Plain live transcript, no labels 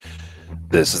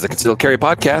This is the Concealed Carry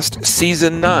Podcast,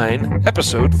 Season 9,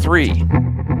 Episode 3.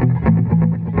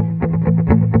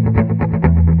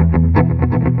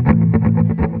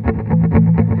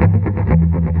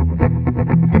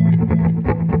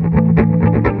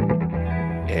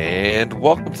 And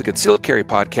welcome to the Concealed Carry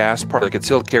Podcast, part of the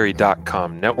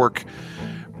ConcealedCarry.com network,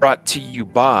 brought to you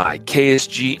by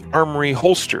KSG Armory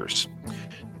Holsters.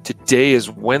 Today is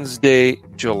Wednesday,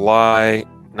 July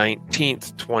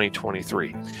 19th,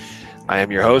 2023. I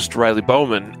am your host, Riley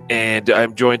Bowman, and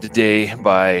I'm joined today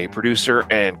by producer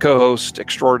and co-host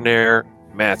extraordinaire,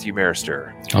 Matthew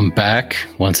Maruster. I'm back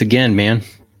once again, man.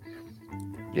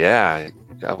 Yeah.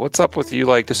 What's up with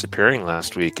you, disappearing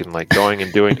last week and, going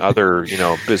and doing other,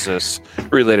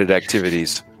 business-related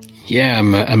activities? Yeah,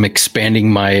 I'm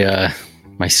expanding my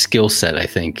my skill set, I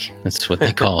think. That's what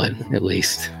they call it, at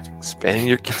least. Expanding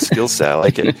your skill set. I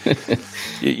like it.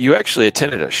 You actually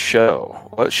attended a show.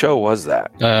 What show was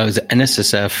that? It was an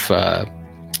NSSF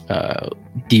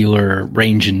dealer,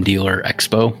 range and dealer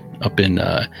expo up in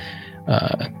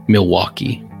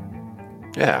Milwaukee.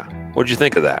 Yeah. What did you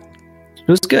think of that? It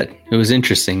was good. It was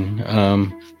interesting.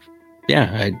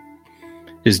 It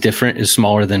was different. It's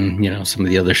smaller than, some of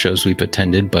the other shows we've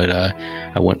attended, but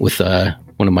I went with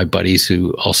one of my buddies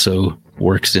who also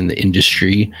works in the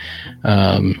industry,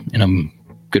 and I'm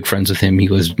good friends with him. He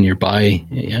lives nearby,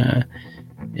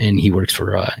 and he works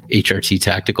for HRT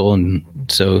Tactical, and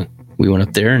so we went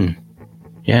up there and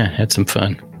had some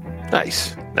fun.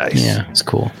 Nice. Yeah, it's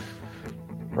cool.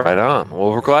 Right on.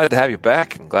 Well, we're glad to have you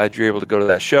back. I'm glad you're able to go to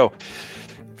that show.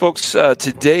 Folks,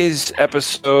 today's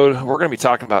episode, we're going to be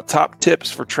talking about top tips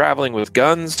for traveling with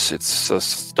guns. It's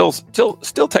still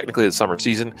technically the summer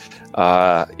season.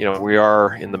 We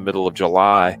are in the middle of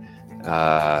July,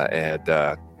 and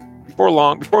before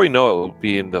we know it, we'll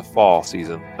be in the fall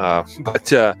season.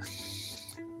 But you're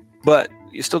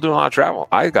still doing a lot of travel.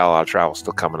 I got a lot of travel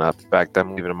still coming up. In fact,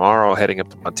 I'm leaving tomorrow, heading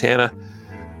up to Montana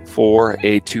for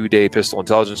a 2-day pistol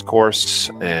intelligence course,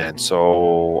 and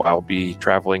so I'll be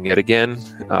traveling yet again.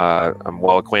 I'm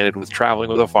well acquainted with traveling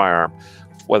with a firearm,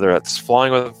 whether it's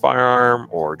flying with a firearm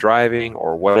or driving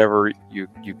or whatever you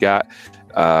got.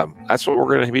 That's what we're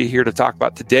going to be here to talk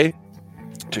about today,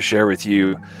 to share with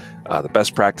you the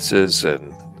best practices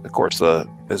and, of course, to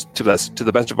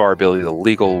the best of our ability, the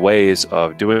legal ways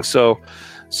of doing so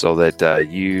that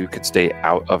you can stay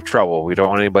out of trouble. We don't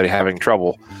want anybody having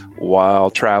trouble while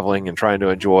traveling and trying to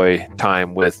enjoy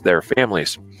time with their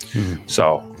families.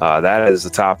 So that is the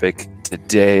topic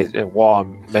today. And while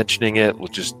I'm mentioning it, we'll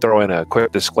just throw in a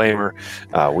quick disclaimer.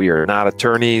 We are not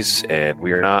attorneys, and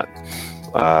we are not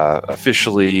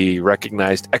officially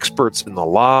recognized experts in the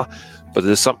law, but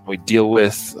this is something we deal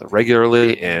with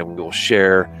regularly, and we will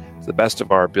share to the best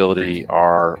of our ability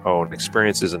our own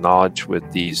experiences and knowledge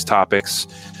with these topics.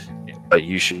 But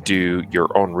you should do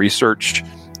your own research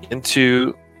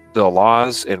into the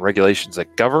laws and regulations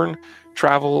that govern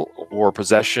travel or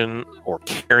possession or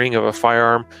carrying of a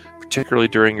firearm, particularly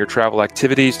during your travel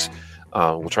activities.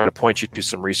 We'll try to point you to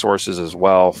some resources as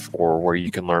well for where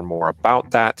you can learn more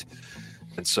about that.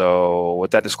 And so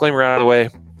with that disclaimer out of the way,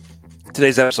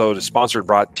 today's episode is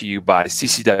brought to you by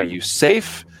CCW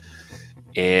Safe.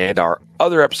 And our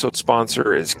other episode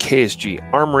sponsor is KSG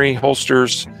Armory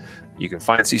Holsters. You can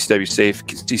find CCW Safe,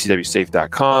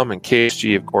 ccwsafe.com, and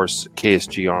KSG, of course,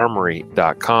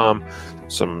 ksgarmory.com.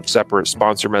 Some separate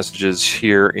sponsor messages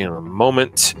here in a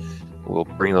moment. We'll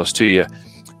bring those to you.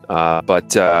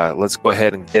 But let's go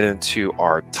ahead and get into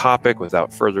our topic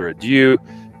without further ado.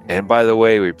 And by the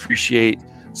way, we appreciate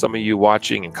some of you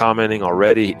watching and commenting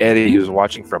already. Eddie, who's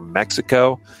watching from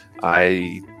Mexico.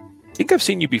 I think I've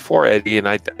seen you before, Eddie, and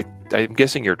I'm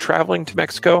guessing you're traveling to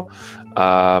Mexico.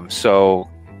 So,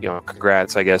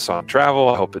 congrats, I guess, on travel.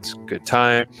 I hope it's a good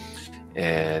time.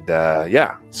 And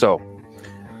so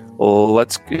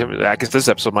I guess this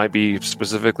episode might be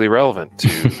specifically relevant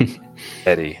to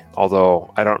Eddie,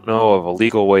 although I don't know of a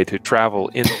legal way to travel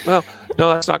no,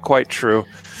 that's not quite true.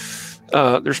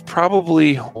 There's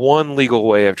probably one legal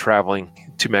way of traveling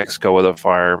to Mexico with a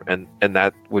firearm, and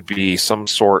that would be some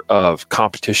sort of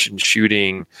competition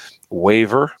shooting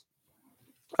waiver,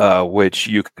 which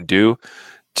you can do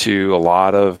to a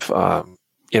lot of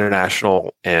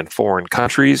international and foreign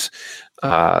countries.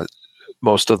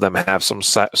 Most of them have some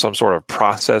sort of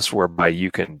process whereby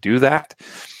you can do that.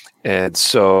 And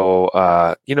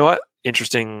so, you know what?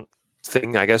 Interesting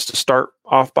thing, I guess, to start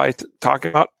off by talking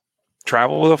about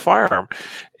travel with a firearm,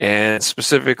 and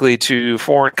specifically to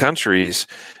foreign countries.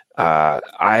 I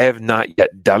have not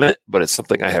yet done it, but it's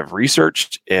something I have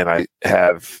researched, and I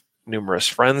have numerous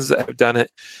friends that have done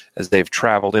it as they've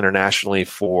traveled internationally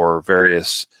for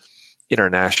various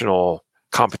international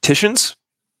competitions.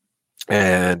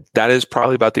 And that is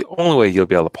probably about the only way you'll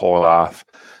be able to pull it off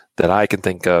that I can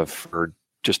think of for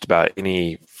just about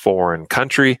any foreign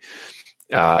country.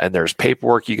 And there's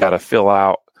paperwork you got to fill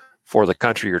out for the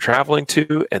country you're traveling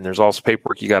to. And there's also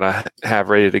paperwork you got to have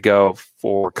ready to go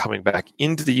for coming back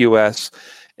into the U.S.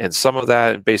 And some of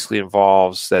that basically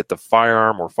involves that the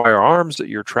firearm or firearms that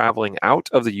you're traveling out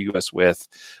of the U.S. with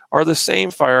are the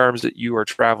same firearms that you are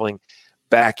traveling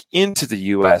back into the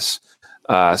U.S.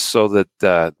 So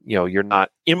that you're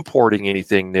not importing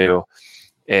anything new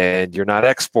and you're not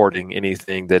exporting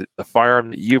anything, that the firearm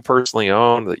that you personally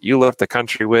own, that you left the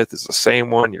country with, is the same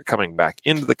one you're coming back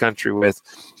into the country with.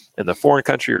 And the foreign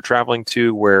country you're traveling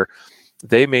to, where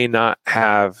they may not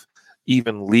have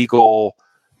even legal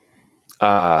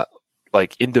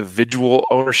like individual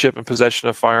ownership and possession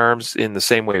of firearms in the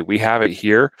same way we have it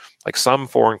here. Like some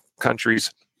foreign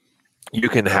countries, you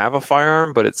can have a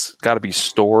firearm, but it's got to be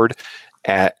stored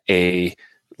at a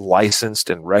licensed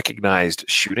and recognized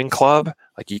shooting club.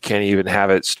 Like you can't even have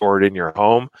it stored in your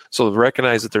home. So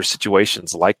recognize that there's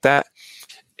situations like that,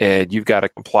 and you've got to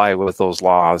comply with those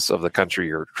laws of the country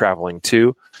you're traveling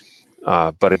to.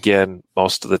 But again,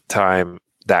 most of the time,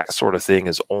 that sort of thing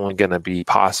is only going to be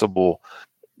possible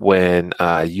when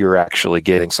you're actually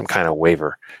getting some kind of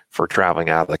waiver for traveling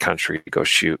out of the country to go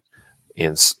shoot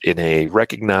in a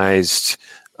recognized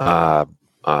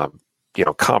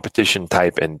competition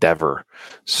type endeavor.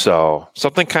 So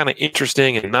something kind of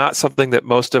interesting, and not something that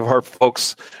most of our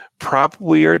folks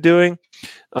probably are doing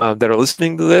that are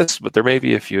listening to this, but there may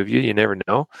be a few of you never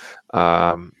know.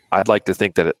 I'd like to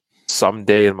think that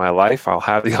someday in my life I'll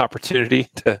have the opportunity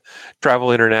to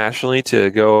travel internationally to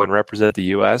go and represent the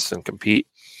U.S. and compete.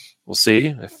 We'll see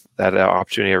if that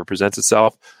opportunity ever presents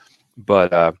itself.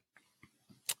 But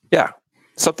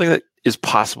something that is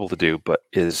possible to do, but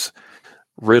is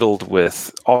riddled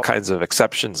with all kinds of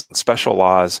exceptions and special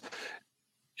laws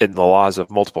and the laws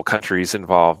of multiple countries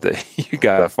involved that you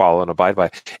got to follow and abide by.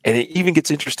 And it even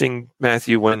gets interesting,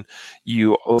 Matthew, when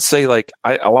you say, like,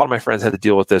 a lot of my friends had to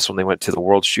deal with this when they went to the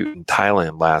World Shoot in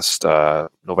Thailand last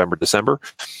November, December,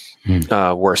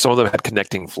 where some of them had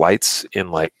connecting flights in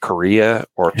like Korea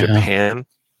or Japan,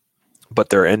 but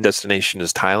their end destination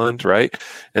is Thailand, right?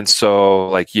 And so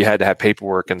like you had to have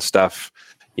paperwork and stuff,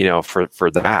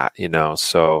 for that,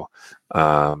 So,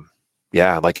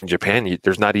 like in Japan,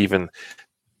 there's not even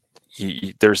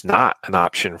there's not an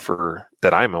option for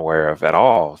that I'm aware of at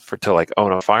all to like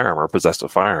own a firearm or possess a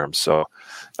firearm. So,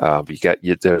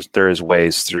 there is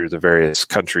ways through the various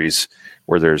countries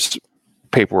where there's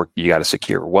paperwork you got to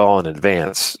secure well in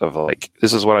advance of like,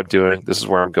 this is what I'm doing, this is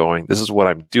where I'm going, this is what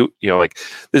I'm doing,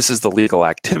 this is the legal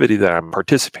activity that I'm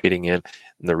participating in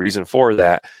and the reason for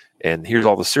that, and here's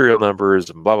all the serial numbers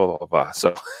and blah blah blah blah.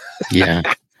 So yeah.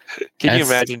 Can you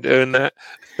imagine doing that?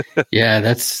 Yeah,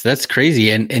 that's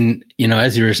crazy. And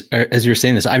as you're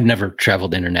saying this, I've never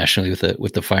traveled internationally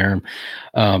with the firearm.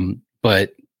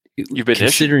 But you've been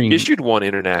issued one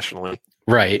internationally.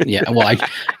 Right. Yeah. Well,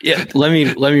 let me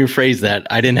rephrase that.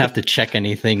 I didn't have to check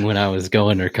anything when I was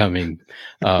going or coming.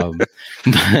 The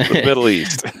Middle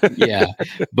East. Yeah.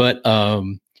 But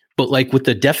like with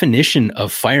the definition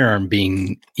of firearm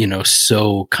being,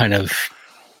 so kind of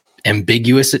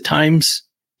ambiguous at times,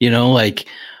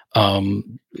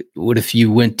 what if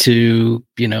you went to,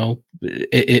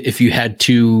 if you had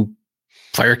two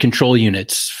fire control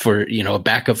units for, a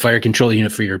backup fire control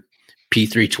unit for your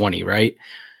P320, right?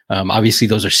 Obviously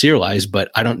those are serialized, but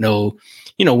I don't know,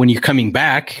 when you're coming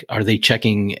back, are they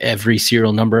checking every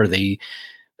serial number?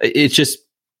 It's just,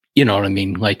 you know what I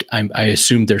mean? Like I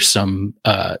assume there's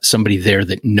somebody there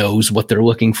that knows what they're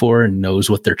looking for and knows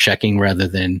what they're checking, rather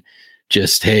than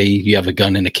just, hey, you have a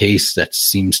gun in a case that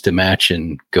seems to match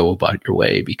and go about your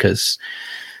way, because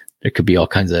there could be all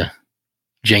kinds of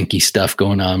janky stuff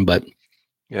going on. But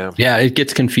yeah, it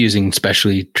gets confusing,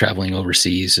 especially traveling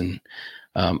overseas. And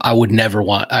I would never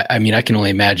want, I mean, I can only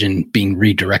imagine being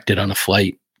redirected on a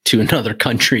flight to another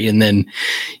country. And then,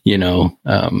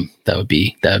 that would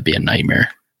be a nightmare.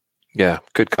 Yeah.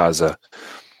 Could cause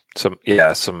some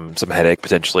headache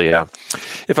potentially. Yeah.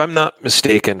 If I'm not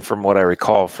mistaken, from what I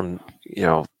recall from,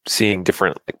 seeing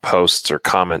different posts or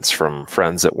comments from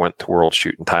friends that went to World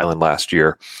Shoot in Thailand last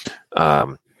year,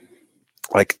 I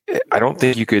don't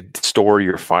think you could store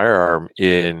your firearm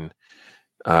in,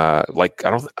 I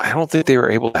don't think they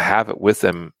were able to have it with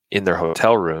them in their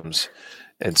hotel rooms.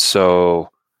 And so,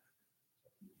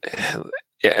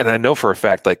 and I know for a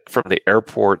fact, like from the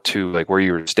airport to like where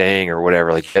you were staying or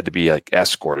whatever, like you had to be like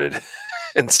escorted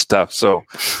and stuff. So,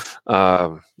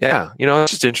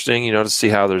 it's just interesting, to see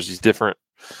how there's these different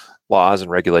laws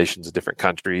and regulations in different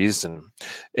countries,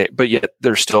 but yet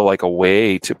there's still like a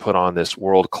way to put on this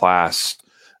world-class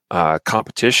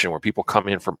competition where people come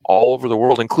in from all over the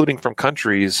world, including from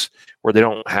countries where they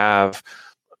don't have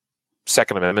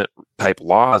Second Amendment type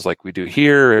laws like we do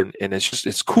here, and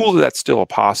it's cool that that's still a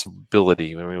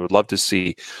possibility. I mean, we would love to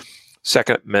see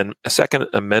Second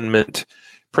Amendment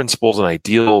principles and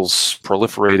ideals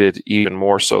proliferated even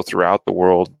more so throughout the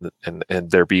world, and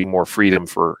there be more freedom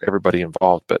for everybody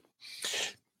involved. But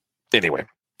anyway,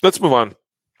 let's move on.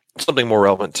 Something more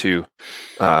relevant to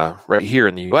right here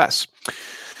in the U.S.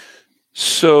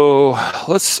 So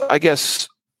let's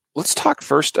talk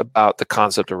first about the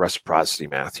concept of reciprocity,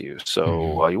 Matthew.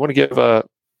 So you want to give a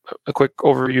quick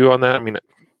overview on that? I mean,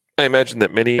 I imagine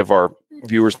that many of our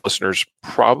viewers, listeners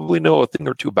probably know a thing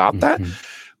or two about that,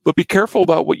 but be careful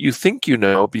about what you think you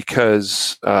know,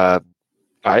 because I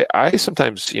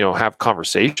sometimes, have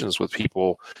conversations with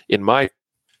people in my,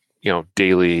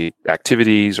 daily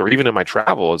activities, or even in my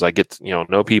travel, as I get to,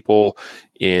 know people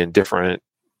in different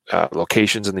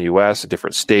locations in the U.S. and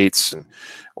different states,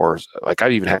 or like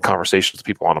I've even had conversations with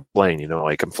people on a plane.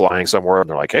 Like I'm flying somewhere and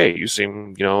they're like, "Hey, you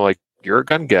seem, like you're a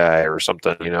gun guy or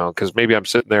something," because maybe I'm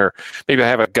sitting there, maybe I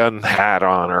have a gun hat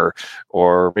on,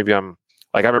 or maybe I'm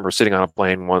like, I remember sitting on a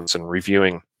plane once and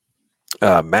reviewing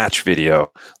match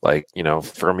video, like,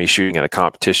 for me shooting at a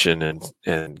competition,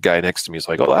 and guy next to me is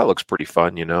like, "Oh, that looks pretty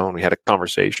fun," and we had a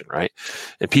conversation, right?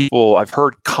 And I've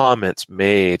heard comments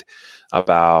made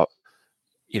about,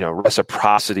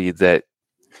 reciprocity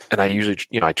and I usually,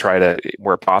 I try to,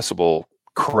 where possible,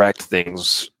 correct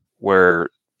things where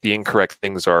the incorrect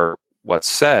things are what's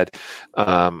said.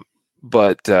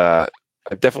 But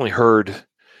I've definitely heard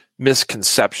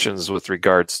misconceptions with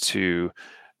regards to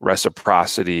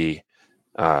reciprocity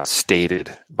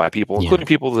stated by people, including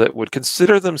people that would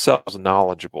consider themselves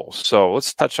knowledgeable. So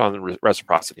let's touch on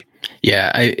reciprocity.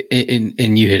 Yeah,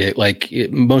 and you hit it. Like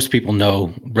most people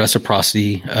know,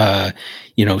 reciprocity.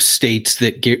 States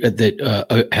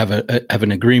that have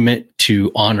an agreement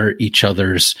to honor each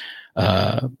other's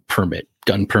permit,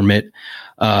 gun permit,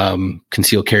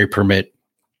 concealed carry permit,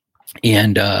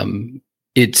 and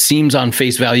it seems on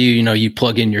face value, you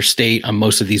plug in your state on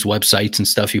most of these websites and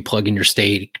stuff, you plug in your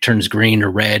state, it turns green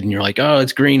or red, and you're like, "Oh,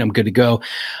 it's green, I'm good to go."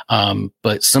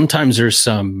 But sometimes there's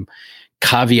some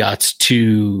caveats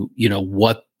to,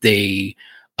 what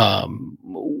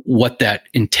that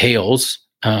entails.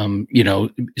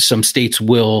 Some states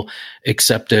will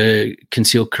accept a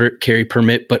concealed carry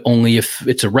permit, but only if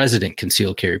it's a resident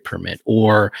concealed carry permit,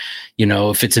 or,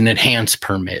 if it's an enhanced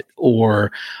permit,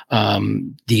 or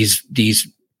these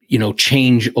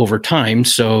change over time.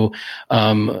 So,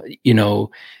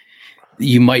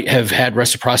 you might have had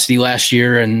reciprocity last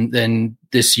year, and then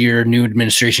this year, new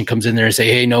administration comes in there and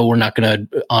say, "Hey, no, we're not going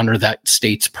to honor that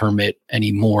state's permit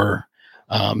anymore."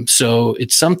 So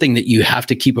it's something that you have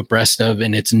to keep abreast of,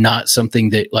 and it's not something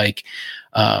that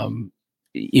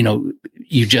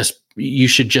you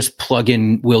should just plug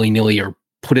in willy nilly or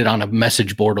put it on a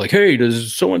message board like, "Hey,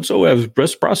 does so and so have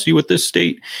reciprocity with this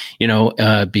state?"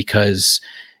 Because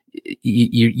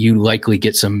you likely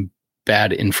get some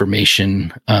bad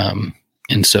information,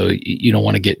 and so you don't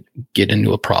want to get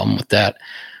into a problem with that.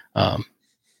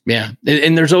 Yeah.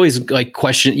 And there's always like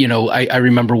question, I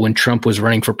remember when Trump was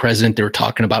running for president, they were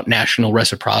talking about national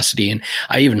reciprocity. And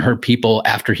I even heard people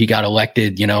after he got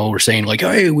elected, were saying like,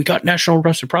 "Hey, we got national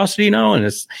reciprocity now." And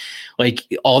it's like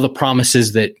all the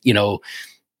promises that,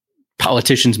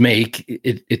 politicians make,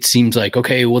 it seems like,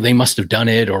 okay, well, they must have done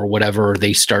it or whatever.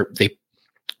 They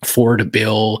forward a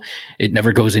bill, it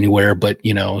never goes anywhere, but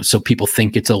so people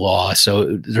think it's a law.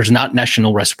 So there's not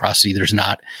national reciprocity. There's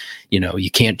not, you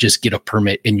can't just get a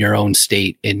permit in your own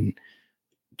state and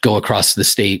go across the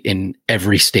state and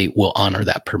every state will honor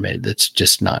that permit. That's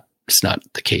just it's not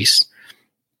the case.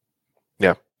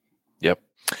 Yeah. Yep.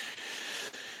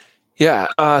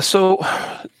 Yeah. So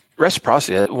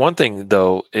reciprocity, one thing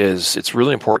though, is it's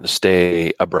really important to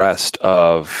stay abreast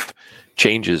of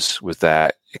changes with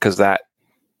that, because that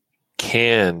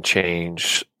can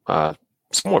change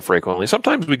somewhat frequently.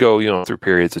 Sometimes we go, through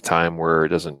periods of time where it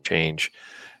doesn't change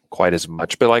quite as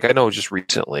much. But like I know just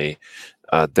recently,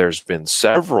 there's been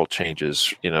several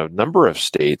changes, number of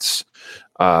states.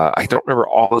 I don't remember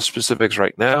all the specifics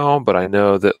right now, but I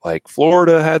know that like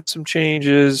Florida had some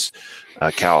changes,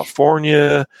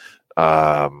 California,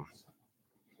 was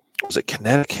it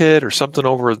Connecticut or something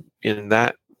over in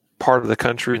that part of the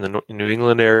country in the New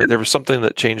England area. There was something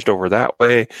that changed over that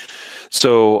way.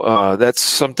 So that's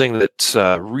something that's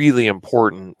really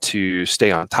important to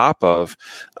stay on top of,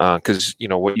 because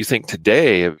what you think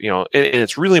today, and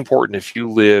it's really important if you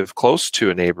live close to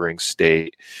a neighboring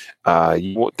state.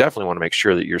 You definitely want to make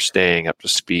sure that you're staying up to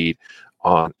speed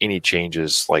on any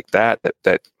changes like that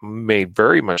may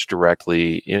very much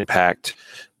directly impact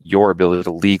your ability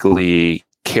to legally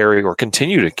carry or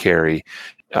continue to carry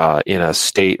in a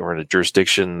state or in a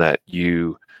jurisdiction that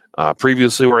you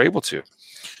previously were able to.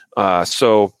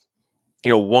 So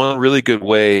one really good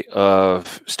way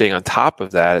of staying on top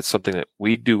of that is something that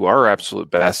we do our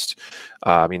absolute best.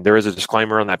 There is a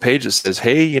disclaimer on that page that says,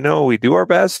 hey, we do our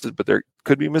best, but there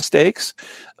could be mistakes.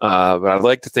 But I'd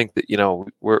like to think that,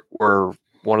 we're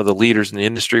one of the leaders in the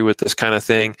industry with this kind of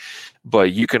thing.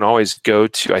 But you can always go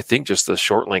to, I think just the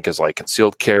short link is like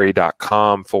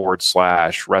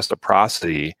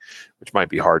concealedcarry.com/reciprocity, which might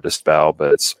be hard to spell,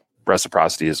 but it's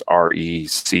reciprocity is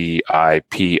RECIPROCITY.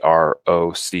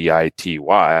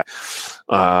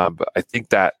 But I think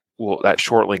that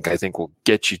short link, I think, will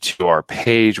get you to our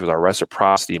page with our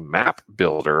reciprocity map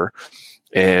builder.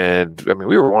 And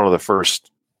we were one of the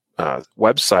first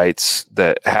websites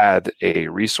that had a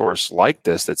resource like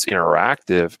this that's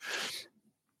interactive,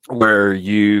 where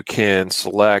you can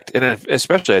select, and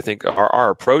especially I think our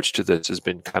approach to this has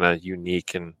been kind of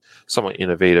unique and somewhat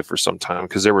innovative for some time,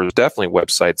 because there were definitely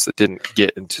websites that didn't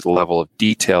get into the level of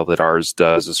detail that ours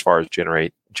does as far as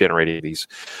generating these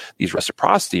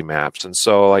reciprocity maps. And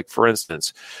so, like, for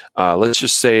instance, let's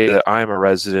just say that I'm a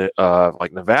resident of,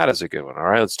 like, Nevada's a good one. All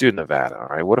right, let's do Nevada. All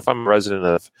right, what if I'm a resident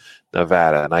of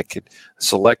Nevada, and I could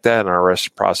select that in our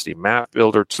reciprocity map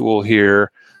builder tool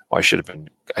here. Well, I should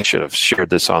have shared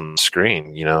this on the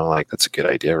screen, that's a good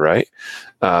idea, right?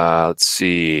 Let's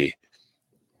see.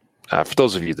 For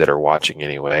those of you that are watching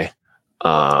anyway,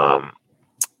 I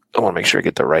want to make sure I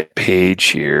get the right page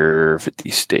here. 50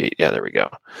 state. Yeah, there we go.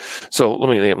 So let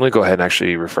me go ahead and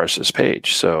actually refresh this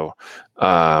page. So,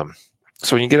 so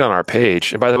when you get on our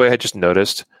page, and by the way, I just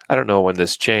noticed, I don't know when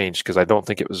this changed because I don't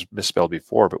think it was misspelled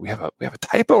before, but we have a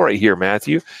typo right here,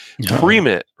 Matthew. No.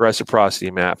 Permit reciprocity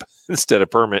map instead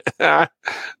of permit.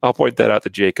 I'll point that out to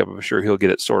Jacob. I'm sure he'll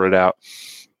get it sorted out.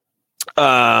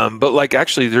 But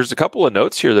actually, there's a couple of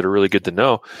notes here that are really good to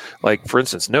know. Like, for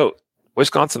instance, note,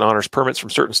 Wisconsin honors permits from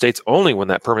certain states only when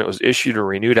that permit was issued or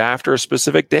renewed after a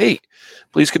specific date.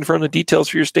 Please confirm the details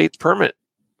for your state's permit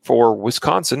for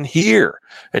Wisconsin here.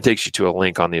 It takes you to a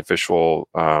link on the official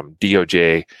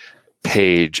DOJ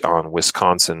page on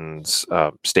Wisconsin's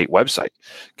state website.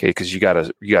 Okay, because you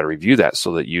gotta review that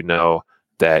so that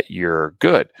that you're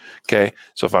good. Okay,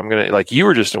 so if I'm gonna, like, you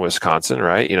were just in Wisconsin,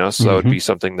 right? So that would be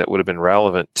something that would have been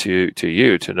relevant to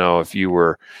you to know if you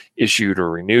were issued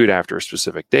or renewed after a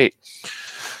specific date.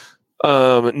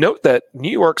 Note that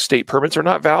New York state permits are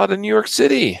not valid in New York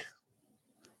City.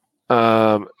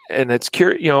 And it's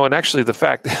curious, and actually the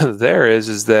fact there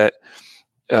is that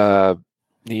New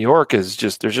York is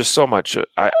there's just so much.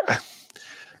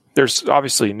 There's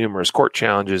obviously numerous court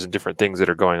challenges and different things that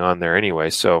are going on there anyway.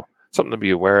 So something to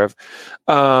be aware of.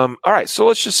 All right, so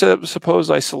let's just suppose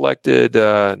I selected,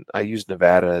 I used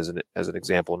Nevada as an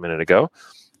example a minute ago.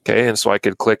 Okay, and so I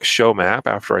could click Show Map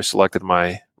after I selected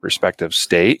my respective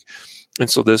state. And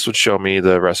so this would show me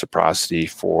the reciprocity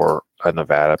for a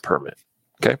Nevada permit.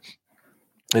 Okay.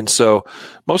 And so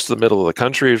most of the middle of the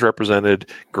country is represented.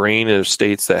 Green is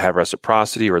states that have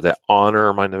reciprocity or that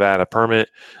honor my Nevada permit.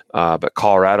 But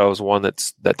Colorado is one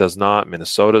that does not.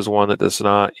 Minnesota is one that does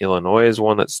not. Illinois is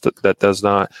one that does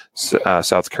not.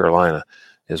 South Carolina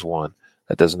is one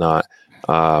that does not.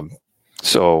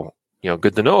 So,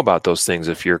 good to know about those things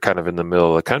if you're kind of in the middle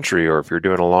of the country or if you're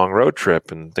doing a long road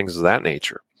trip and things of that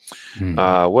nature.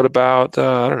 What about,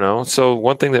 I don't know. So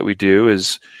one thing that we do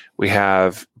is we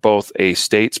have both a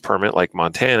state's permit like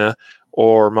Montana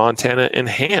or Montana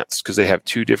Enhanced, because they have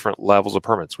two different levels of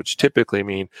permits, which typically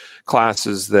mean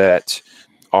classes that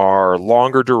are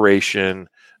longer duration,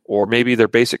 or maybe their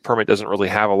basic permit doesn't really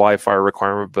have a live fire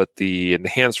requirement, but the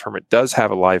enhanced permit does have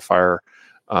a live fire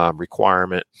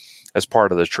requirement as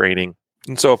part of the training.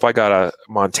 And so if I got a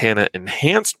Montana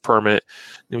Enhanced permit,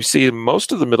 you see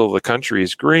most of the middle of the country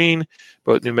is green,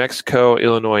 but New Mexico,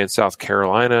 Illinois, and South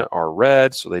Carolina are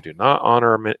red, so they do not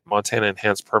honor a Montana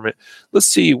Enhanced permit. Let's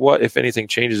see what, if anything,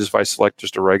 changes if I select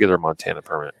just a regular Montana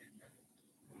permit.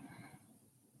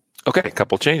 Okay, a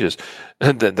couple changes.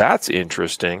 And that's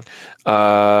interesting.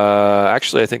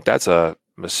 Actually, I think that's a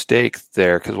mistake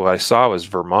there, because what I saw was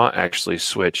Vermont actually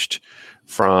switched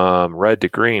from red to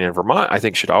green, and Vermont I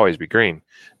think should always be green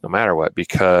no matter what,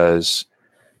 because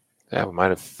we might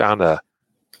have found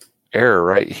error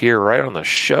right here, right on the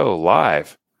show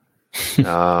live.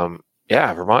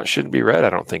 Yeah, Vermont shouldn't be red, I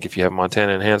don't think, if you have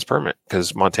Montana enhanced permit,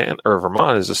 because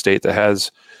Vermont is a state that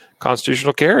has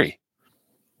constitutional carry.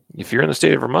 If you're in the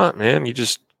state of Vermont, man, you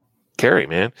just carry,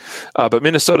 man. But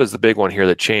Minnesota is the big one here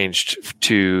that changed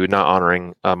to not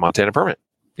honoring a Montana permit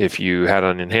if you had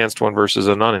an enhanced one versus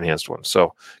a non-enhanced one.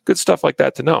 So good stuff like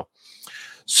that to know.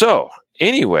 So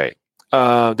anyway,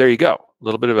 there you go. A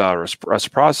little bit about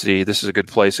reciprocity. This is a good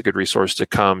place, a good resource to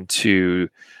come to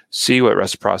see what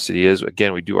reciprocity is.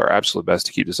 Again, we do our absolute best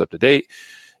to keep this up to date.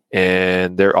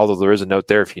 And although there is a note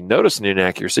there, if you notice an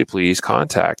inaccuracy, please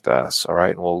contact us. All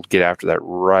right. And we'll get after that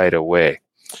right away.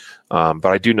 But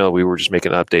I do know we were just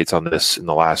making updates on this in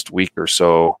the last week or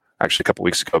so, actually a couple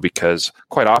weeks ago, because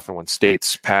quite often when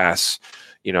states pass,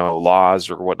 laws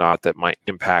or whatnot that might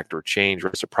impact or change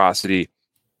reciprocity,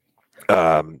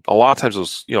 a lot of times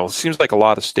those, it seems like a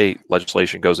lot of state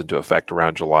legislation goes into effect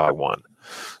around July 1.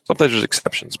 Sometimes there's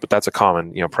exceptions, but that's a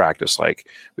common, practice. Like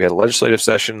we had a legislative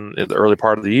session in the early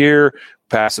part of the year,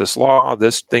 passed this law,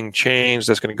 this thing changed,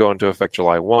 that's going to go into effect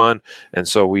July 1. And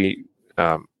so we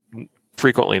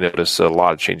frequently notice a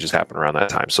lot of changes happen around that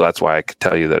time. So that's why I could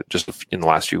tell you that just in the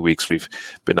last few weeks, we've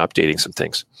been updating some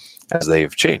things as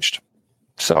they've changed.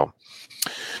 So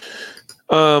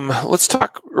let's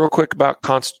talk real quick about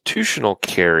constitutional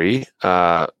carry,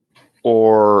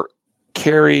 or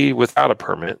carry without a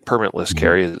permit, permitless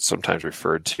carry is sometimes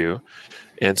referred to.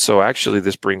 And so actually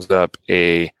this brings up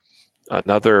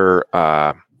another,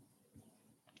 I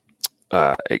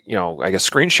guess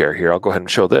screen share here. I'll go ahead and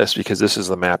show this because this is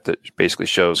the map that basically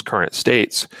shows current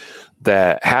states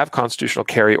that have constitutional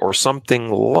carry or something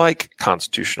like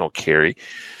constitutional carry.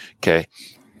 Okay.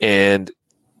 And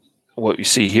what you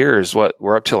see here is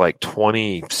we're up to like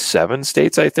 27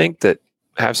 states, I think, that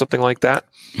have something like that.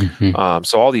 Mm-hmm.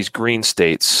 So all these green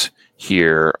states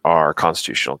here are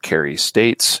constitutional carry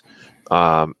states.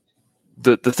 The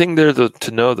thing there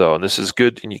to know, though, and this is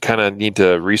good, and you kind of need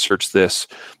to research this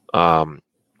on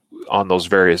those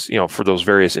various, for those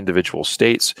various individual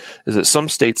states, is that some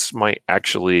states might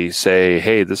actually say,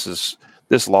 hey, this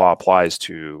law applies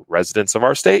to residents of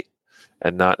our state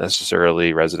and not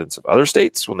necessarily residents of other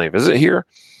states when they visit here.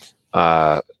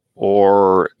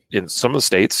 Or in some of the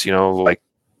states, like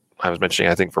I was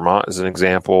mentioning, I think Vermont is an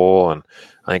example, and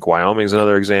I think Wyoming is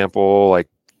another example. Like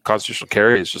constitutional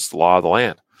carry is just the law of the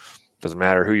land. Doesn't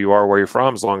matter who you are, where you're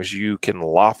from, as long as you can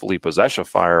lawfully possess a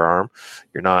firearm,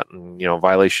 you're not in,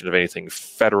 violation of anything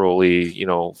federally,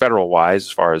 federal wise,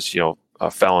 as far as, a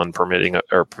felon permitting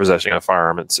or possessing a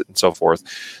firearm and so forth.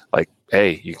 Like,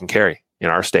 hey, you can carry in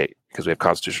our state because we have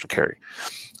constitutional carry.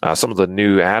 Some of the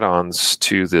new add-ons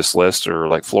to this list are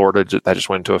like Florida that just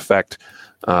went into effect,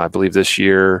 I believe this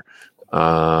year.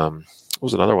 What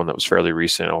was another one that was fairly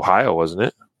recent? Ohio, wasn't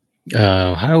it?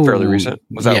 Ohio, fairly recent.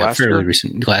 Was that last year?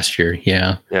 Recent. Last year,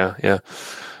 yeah. Yeah.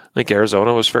 I think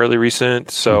Arizona was fairly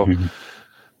recent. So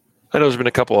I know there's been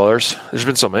a couple others. There's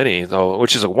been so many, though,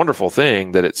 which is a wonderful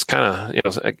thing that it's kind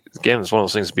of, again, it's one of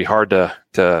those things that'd be hard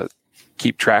to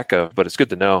keep track of, but it's good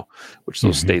to know which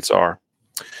those states are.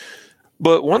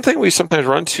 But one thing we sometimes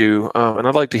run to, and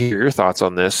I'd like to hear your thoughts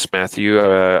on this, Matthew.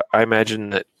 I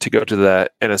imagine that to go to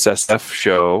that NSSF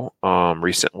show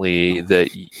recently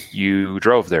that you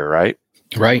drove there, right?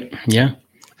 Right, yeah.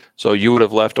 So you would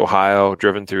have left Ohio,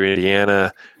 driven through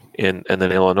Indiana, and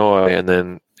then Illinois, and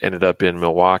then ended up in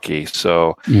Milwaukee.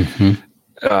 So do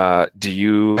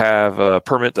you have a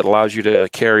permit that allows you to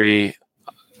carry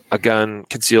a gun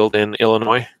concealed in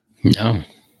Illinois? No.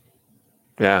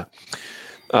 Yeah.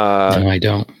 No, I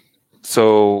don't.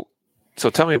 So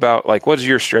tell me about, like, what is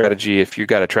your strategy if you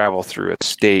got to travel through a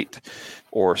state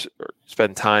or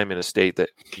spend time in a state that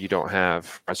you don't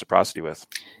have reciprocity with?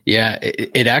 Yeah,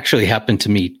 it actually happened to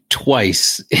me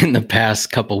twice in the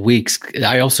past couple weeks.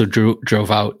 I also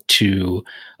drove out to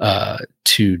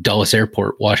Dulles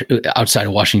Airport, outside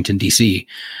of Washington, D.C.,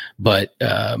 but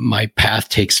my path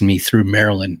takes me through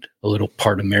Maryland, a little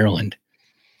part of Maryland.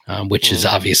 Which is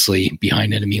obviously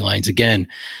behind enemy lines again.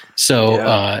 So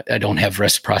I don't have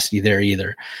reciprocity there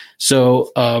either. So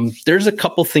there's a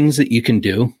couple things that you can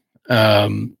do.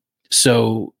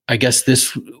 So I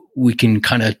guess we can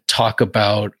kind of talk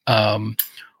about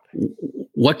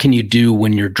what can you do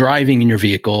when you're driving in your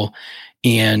vehicle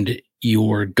and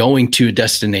you're going to a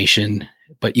destination,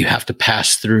 but you have to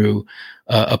pass through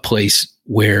a place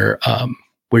where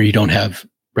you don't have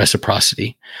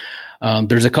reciprocity.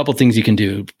 There's a couple things you can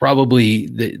do. Probably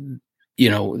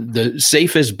the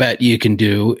safest bet you can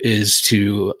do is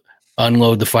to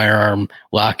unload the firearm,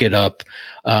 lock it up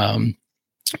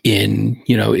in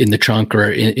the trunk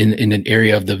or in an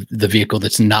area of the vehicle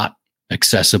that's not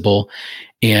accessible,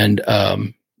 and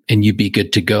you'd be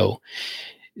good to go.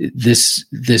 There's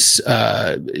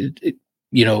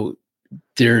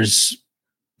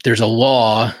a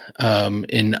law,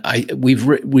 and we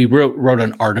wrote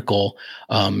an article.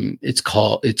 The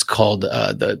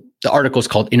article is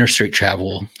called Interstate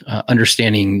Travel,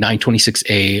 Understanding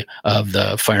 926A of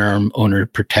the Firearm Owner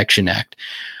Protection Act,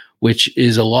 which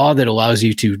is a law that allows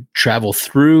you to travel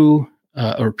through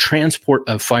or transport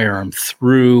a firearm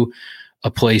through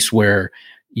a place where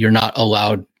you're not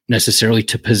allowed necessarily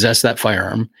to possess that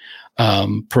firearm,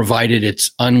 provided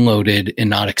it's unloaded and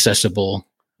not accessible,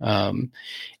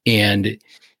 and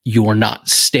you are not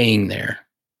staying there.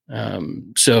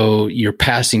 So you're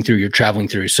passing through, you're traveling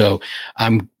through. So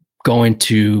I'm going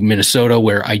to Minnesota,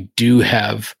 where I do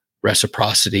have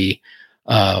reciprocity,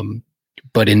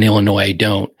 but in Illinois I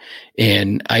don't.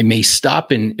 And I may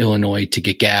stop in Illinois to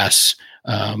get gas,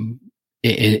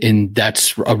 and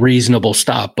that's a reasonable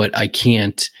stop, but I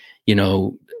can't,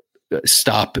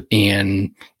 stop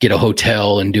and get a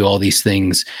hotel and do all these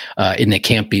things, and they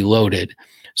can't be loaded.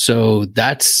 So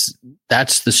that's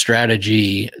the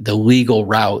strategy, the legal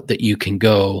route that you can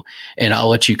go. And I'll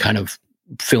let you kind of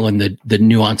fill in the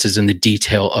nuances and the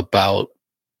detail about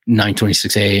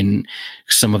 926A and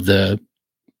some of the,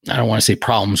 I don't want to say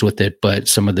problems with it, but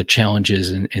some of the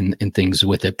challenges and things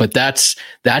with it. But that's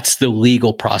the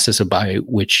legal process by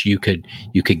which you could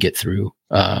get through,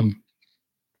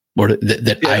 or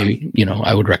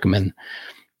I would recommend.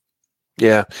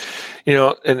 Yeah.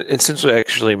 And since we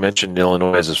actually mentioned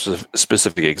Illinois as a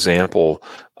specific example,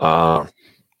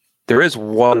 there is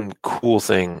one cool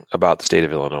thing about the state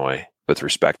of Illinois with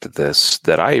respect to this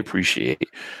that I appreciate.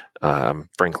 I'm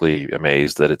frankly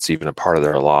amazed that it's even a part of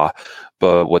their law.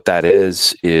 But what that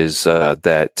is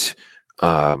that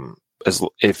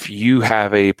if you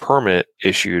have a permit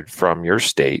issued from your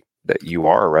state that you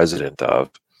are a resident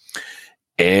of,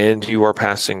 and you are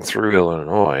passing through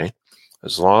Illinois,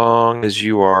 as long as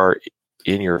you are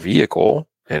in your vehicle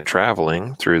and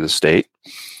traveling through the state,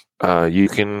 you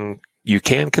can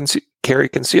carry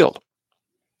concealed.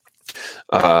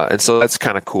 And so that's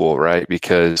kind of cool, right?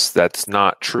 Because that's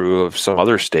not true of some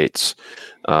other states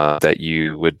that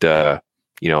you would,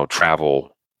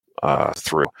 travel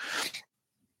through.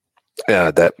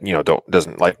 That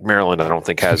doesn't, like Maryland, I don't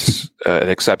think has an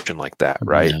exception like that,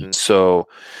 right? Yeah. And so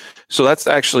that's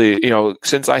actually,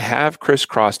 since I have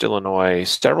crisscrossed Illinois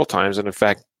several times, and in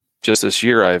fact, just this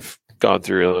year I've gone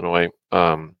through Illinois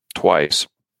twice.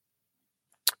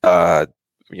 On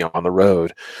the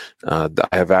road, I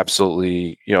have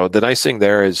absolutely, the nice thing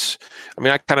there is,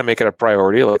 I kind of make it a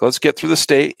priority. Like, let's get through the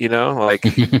state,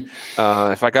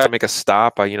 if I got to make a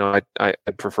stop, I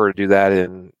prefer to do that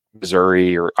in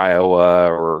Missouri or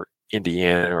Iowa or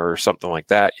Indiana or something like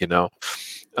that,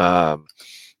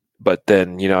 but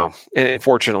then, and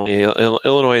unfortunately,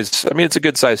 Illinois is, it's a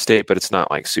good sized state, but it's not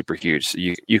like super huge. So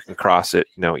you can cross it,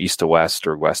 east to west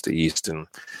or west to east in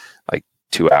like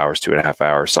 2 hours, 2.5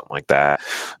 hours, something like that.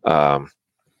 Done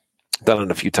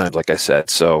it a few times, like I said.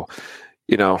 So,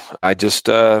 I just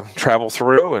travel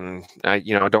through, and I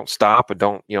don't stop and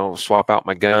don't, swap out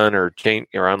my gun or change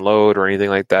or unload or anything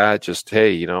like that. Just,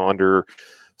 hey, under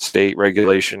state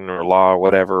regulation or law, or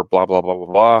whatever, blah, blah, blah, blah,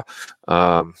 blah.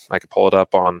 I could pull it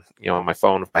up on, my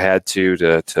phone if I had to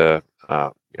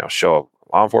show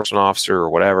a law enforcement officer or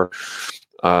whatever.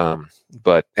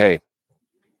 But hey,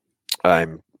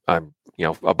 I'm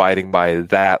abiding by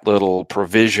that little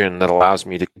provision that allows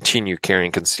me to continue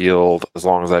carrying concealed as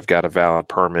long as I've got a valid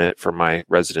permit from my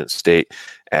resident state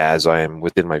as I am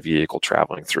within my vehicle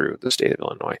traveling through the state of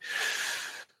Illinois.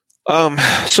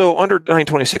 So under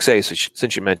 926A,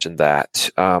 since you mentioned that,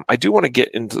 I do want to get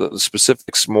into the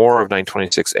specifics more of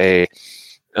 926A,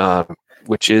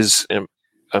 which is an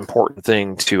important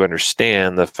thing to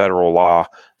understand the federal law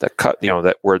that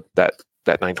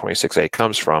that 926A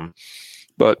comes from.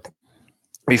 But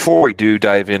before we do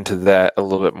dive into that a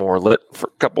little bit more, for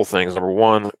a couple things. Number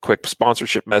one, quick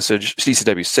sponsorship message.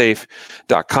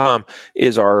 ccwsafe.com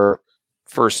is our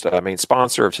first main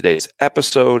sponsor of today's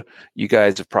episode. You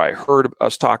guys have probably heard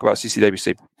us talk about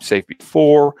CCW Safe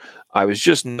before. I was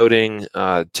just noting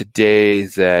today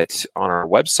that on our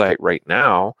website right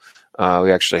now,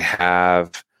 we actually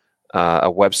have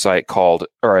a website called,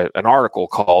 or an article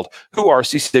called, "Who are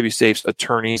CCW Safe's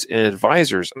Attorneys and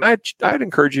Advisors?" And I'd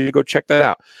encourage you to go check that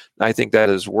out. I think that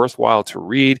is worthwhile to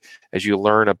read as you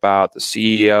learn about the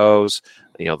CEOs,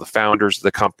 the founders of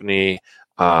the company,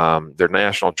 their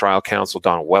national trial counsel,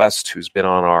 Don West, who's been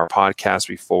on our podcast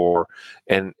before,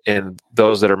 and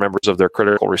those that are members of their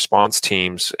critical response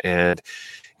teams, and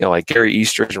like Gary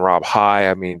Eastridge and Rob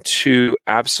High. Two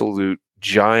absolute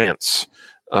giants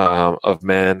of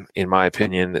men, in my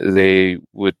opinion.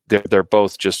 They're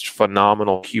both just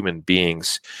phenomenal human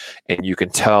beings, and you can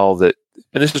tell that.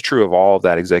 And this is true of all of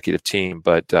that executive team,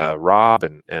 but Rob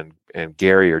and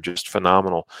Gary are just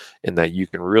phenomenal in that you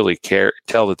can really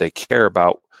tell that they care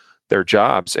about their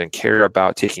jobs and care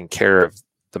about taking care of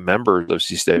the members of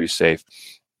CCW Safe.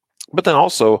 But then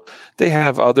also they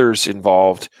have others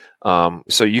involved.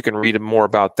 So you can read more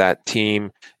about that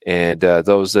team and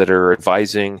those that are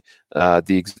advising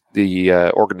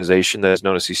the organization that is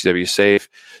known as CCW Safe.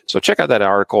 So check out that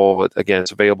article. Again,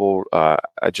 it's available.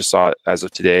 I just saw it as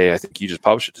of today. I think you just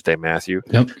published it today, Matthew.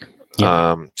 Yep.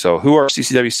 So who are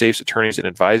CCW Safe's attorneys and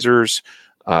advisors?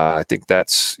 I think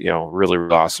that's really,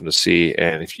 really awesome to see.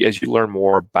 And as you learn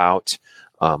more about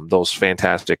those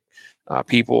fantastic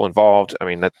people involved, I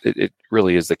mean, it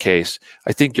really is the case.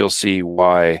 I think you'll see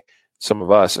why some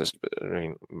of us,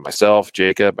 myself,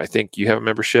 Jacob, I think you have a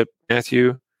membership,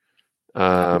 Matthew.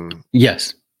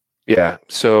 Yes. Yeah.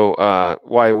 So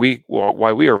why we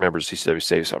are members of CCW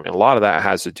Safe. So, I mean, a lot of that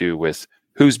has to do with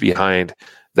who's behind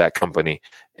that company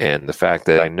and the fact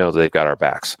that I know that they've got our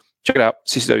backs. Check it out,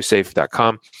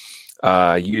 ccwsafe.com.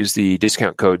 Use the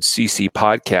discount code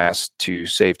CCPodcast to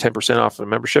save 10% off the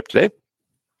membership today.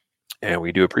 And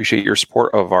we do appreciate your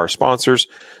support of our sponsors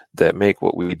that make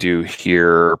what we do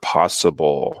here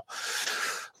possible.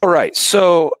 All right.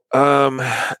 So, and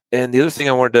the other thing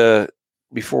I wanted to,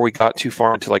 before we got too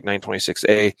far into like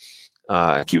 926A,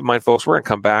 keep in mind, folks, we're going to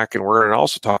come back and we're going to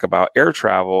also talk about air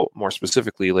travel more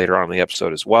specifically later on in the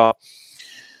episode as well.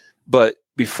 But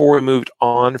before we moved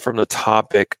on from the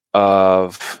topic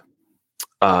of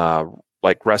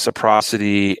like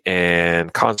reciprocity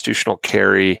and constitutional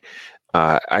carry,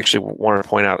 I actually wanted to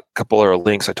point out a couple of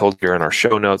links I told you in our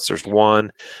show notes. There's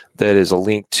one that is a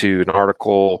link to an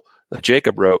article that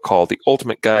Jacob wrote called The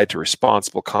Ultimate Guide to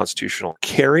Responsible Constitutional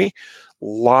Carry.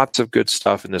 Lots of good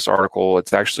stuff in this article.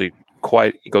 It's actually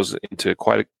it goes into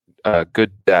quite a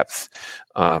good depth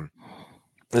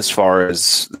as far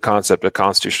as the concept of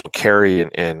constitutional carry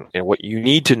and what you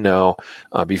need to know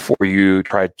before you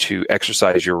try to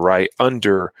exercise your right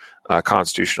under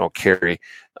constitutional carry,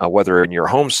 whether in your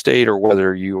home state or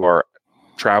whether you are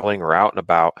traveling or out and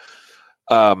about.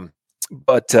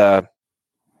 But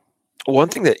one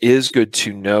thing that is good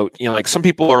to note, like some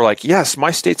people are like, yes,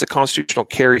 my state's a constitutional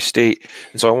carry state.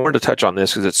 And so I wanted to touch on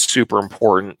this because it's super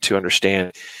important to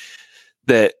understand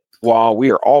that while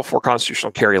we are all for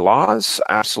constitutional carry laws,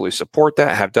 absolutely support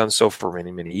that, have done so for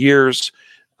many, many years,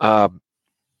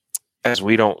 as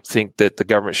we don't think that the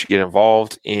government should get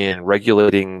involved in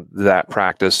regulating that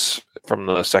practice from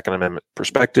the Second Amendment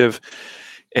perspective.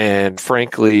 And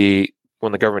frankly,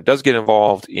 when the government does get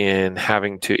involved in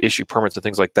having to issue permits and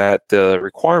things like that, the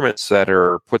requirements that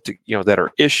are that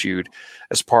are issued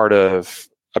as part of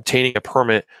obtaining a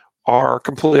permit are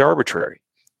completely arbitrary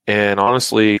and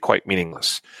honestly quite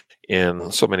meaningless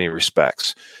in so many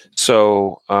respects.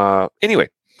 So anyway,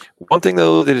 one thing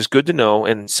though that is good to know,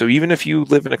 and so even if you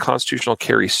live in a constitutional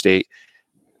carry state,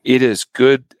 it is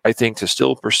good, I think, to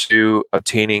still pursue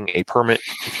obtaining a permit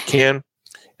if you can.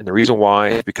 And the reason why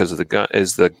is because of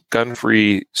the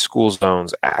Gun-Free School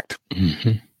Zones Act.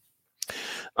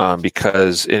 Mm-hmm.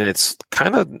 Because it's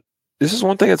this is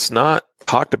one thing that's not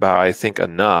talked about, I think,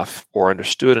 enough or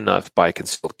understood enough by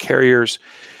concealed carriers.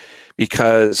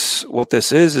 Because what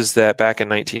this is that back in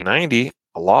 1990,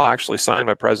 a law actually signed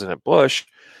by President Bush,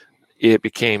 it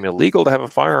became illegal to have a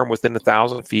firearm within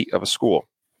 1,000 feet of a school,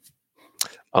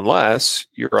 unless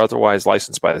you're otherwise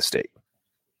licensed by the state.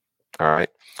 All right.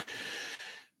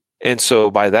 And so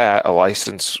by that, a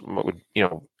license would,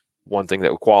 one thing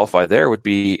that would qualify there would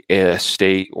be a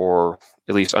state, or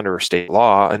at least under a state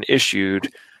law, an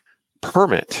issued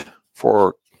permit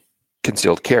for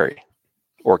concealed carry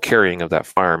or carrying of that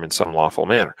firearm in some lawful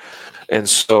manner. And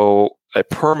so a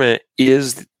permit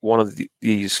is one of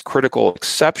these critical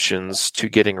exceptions to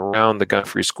getting around the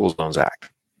Gun-Free School Zones Act.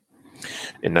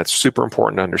 And that's super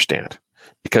important to understand,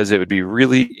 because it would be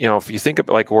really, if you think of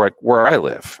like where I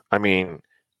live, I mean,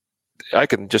 I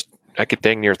could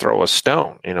dang near throw a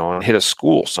stone, and hit a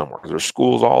school somewhere. There's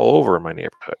schools all over in my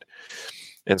neighborhood.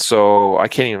 And so I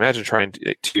can't even imagine trying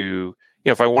to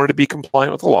if I wanted to be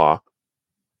compliant with the law,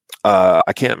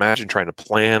 I can't imagine trying to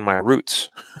plan my routes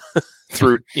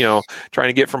through, trying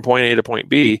to get from point A to point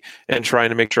B and trying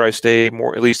to make sure I stay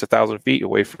at least 1,000 feet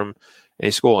away from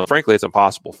any school. And frankly, it's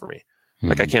impossible for me. Mm-hmm.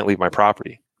 Like I can't leave my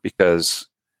property because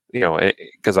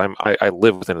I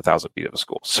live within 1,000 feet of a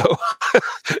school. So,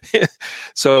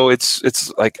 so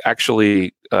it's like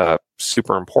actually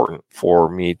super important for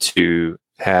me to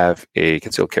have a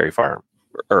concealed carry firearm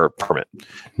or permit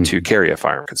to carry a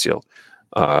firearm concealed.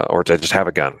 or to just have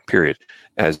a gun, period,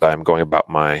 as I'm going about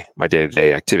my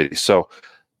day-to-day activities. So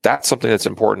that's something that's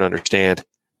important to understand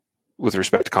with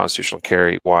respect to constitutional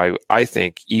carry, why I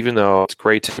think even though it's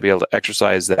great to be able to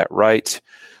exercise that right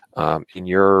in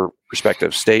your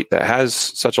respective state that has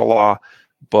such a law,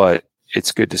 but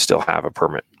it's good to still have a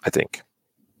permit, I think.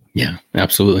 Yeah,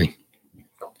 absolutely.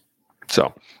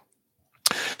 So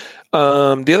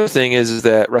the other thing is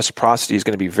that reciprocity is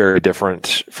going to be very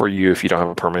different for you if you don't have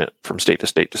a permit from state to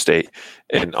state to state.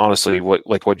 And honestly,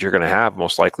 what you're going to have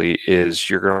most likely is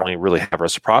you're going to only really have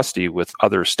reciprocity with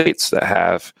other states that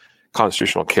have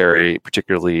constitutional carry,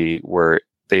 particularly where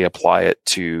they apply it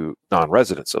to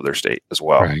non-residents of their state as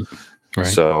well. Right. Right.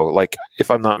 So, like,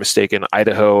 if I'm not mistaken,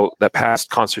 Idaho that passed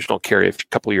constitutional carry a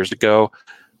couple of years ago,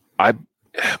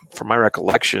 from my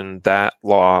recollection, that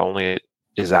law only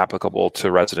is applicable to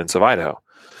residents of Idaho.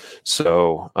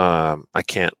 So I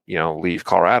can't, leave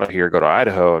Colorado here, go to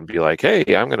Idaho and be like,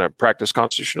 hey, I'm going to practice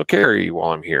constitutional carry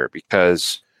while I'm here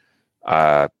because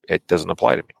it doesn't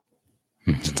apply to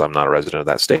me since I'm not a resident of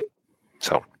that state.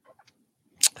 So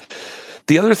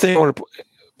the other thing I want to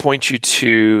point you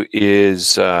to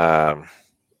is, this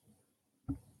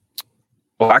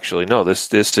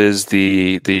is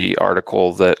the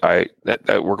article that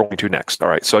we're going to next. All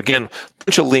right. So again, a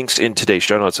bunch of links in today's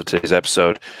show notes of today's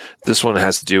episode. This one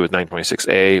has to do with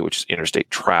 926A, which is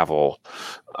interstate travel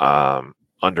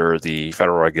under the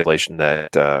federal regulation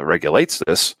that regulates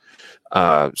this.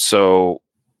 So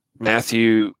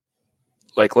Matthew,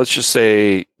 let's just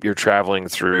say you're traveling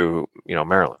through,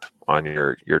 Maryland on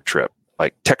your trip.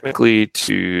 Technically,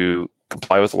 to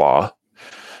comply with law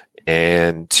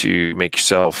and to make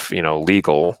yourself,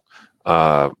 legal,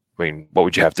 what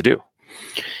would you have to do?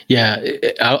 Yeah,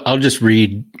 I'll just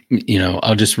read.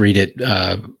 I'll just read it.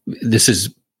 This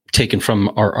is taken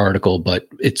from our article, but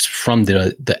it's from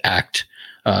the act,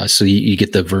 so you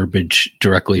get the verbiage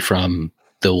directly from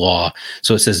the law.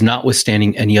 So it says,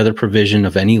 notwithstanding any other provision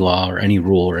of any law or any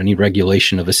rule or any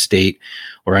regulation of a state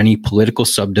or any political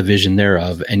subdivision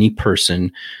thereof, any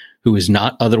person who is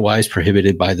not otherwise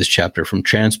prohibited by this chapter from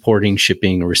transporting,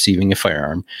 shipping, or receiving a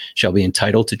firearm shall be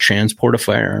entitled to transport a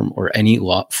firearm or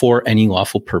for any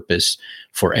lawful purpose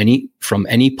from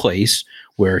any place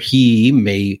where he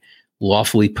may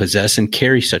lawfully possess and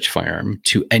carry such firearm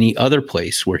to any other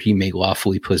place where he may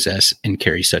lawfully possess and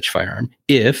carry such firearm,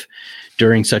 if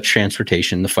during such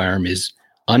transportation the firearm is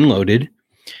unloaded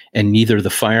and neither the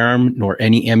firearm nor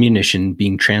any ammunition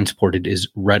being transported is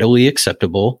readily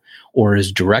acceptable or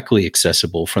is directly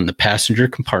accessible from the passenger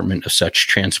compartment of such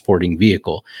transporting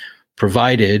vehicle,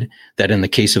 provided that in the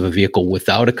case of a vehicle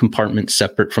without a compartment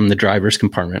separate from the driver's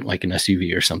compartment, like an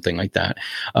SUV or something like that,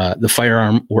 the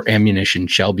firearm or ammunition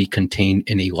shall be contained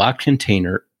in a locked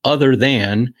container other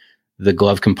than the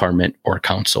glove compartment or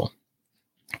console.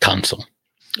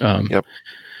 Yep.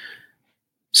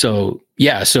 So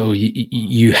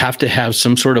you have to have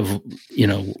some sort of,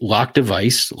 locking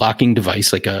device,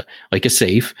 like a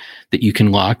safe that you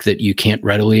can lock, that you can't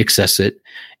readily access it,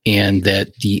 and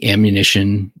that the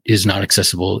ammunition is not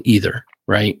accessible either.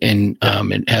 Right. And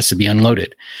it has to be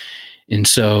unloaded. And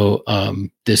so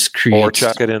this creates, or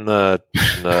chuck it in the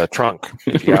trunk.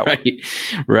 If you got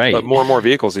right. But more and more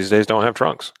vehicles these days don't have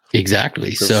trunks.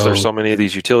 Exactly. So there's so many of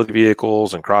these utility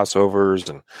vehicles and crossovers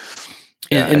and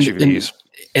SUVs.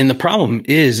 And the problem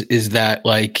is that,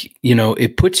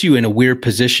 it puts you in a weird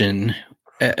position,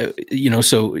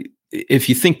 so if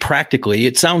you think practically,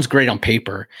 it sounds great on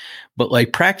paper, but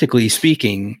practically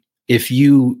speaking, if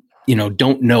you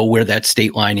don't know where that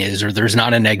state line is, or there's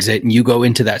not an exit and you go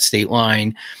into that state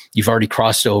line, you've already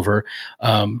crossed over.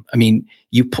 Are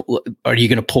you going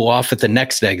to pull off at the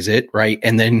next exit, right?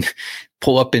 And then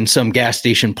pull up in some gas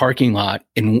station parking lot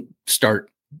and start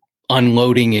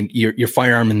unloading and your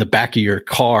firearm in the back of your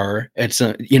car?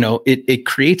 It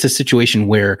creates a situation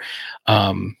where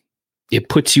it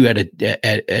puts you at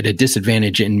a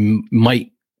disadvantage, and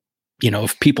might,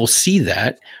 if people see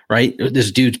that, right,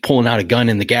 this dude's pulling out a gun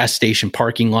in the gas station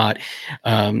parking lot,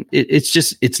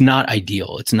 it's not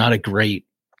ideal. It's not a great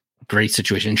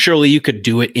situation. Surely you could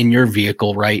do it in your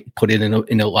vehicle, right? Put it in a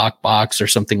lockbox or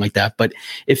something like that. But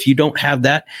if you don't have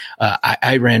that,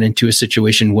 I ran into a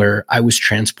situation where I was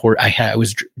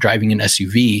driving an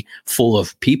SUV full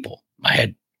of people.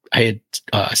 I had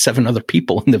 7 other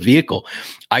people in the vehicle.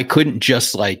 I couldn't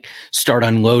just start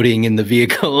unloading in the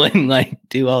vehicle and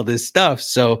do all this stuff.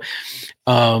 So,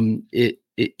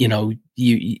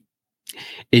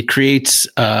 it creates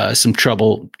some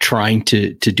trouble trying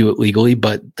to do it legally,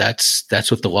 but that's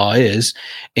what the law is.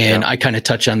 And I kind of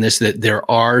touch on this, that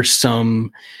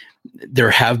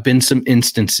there have been some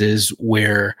instances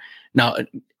where, now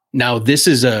now this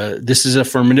is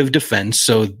affirmative defense.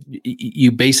 So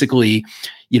you basically,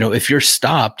 if you're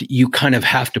stopped, you kind of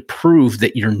have to prove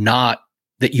that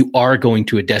that you are going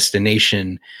to a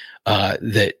destination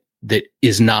that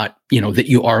is not, that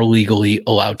you are legally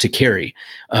allowed to carry.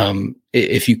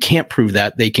 If you can't prove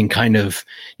that, they can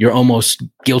you're almost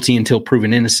guilty until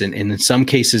proven innocent. And in some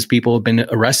cases, people have been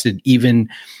arrested even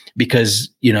because,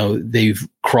 they've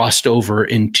crossed over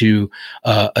into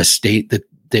a state that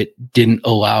didn't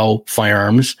allow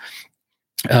firearms,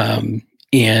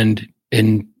 and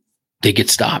they get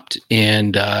stopped.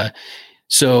 And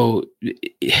so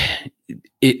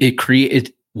it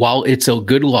created, while it's a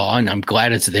good law, and I'm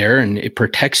glad it's there and it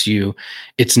protects you,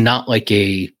 it's not like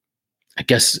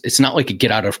it's not like a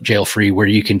get out of jail free where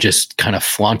you can just kind of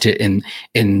flaunt it and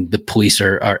the police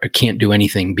are can't do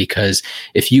anything. Because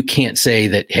if you can't say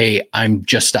that, hey, I'm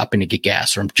just stopping to get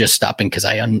gas, or I'm just stopping because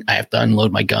I have to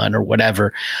unload my gun or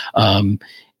whatever,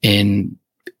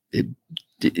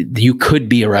 you could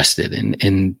be arrested,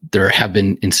 and there have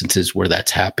been instances where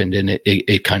that's happened, and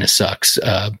it kind of sucks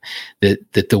that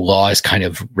the law is kind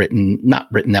of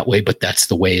not written that way, but that's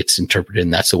the way it's interpreted,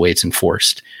 and that's the way it's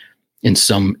enforced in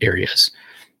some areas.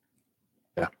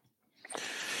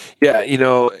 Yeah,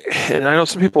 and I know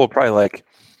some people will probably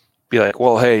be like,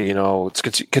 well, hey, it's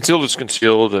concealed is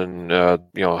concealed, and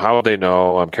how would they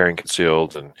know I'm carrying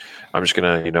concealed, and I'm just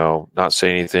gonna not say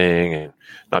anything and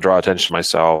not draw attention to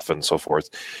myself and so forth,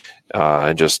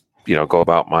 and just go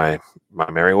about my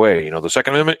merry way. The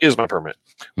Second Amendment is my permit,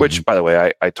 which, by the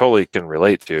way, I totally can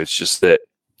relate to. It's just that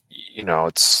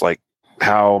it's like,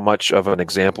 how much of an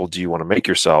example do you want to make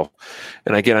yourself?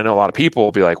 And again, I know a lot of people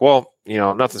will be like, well,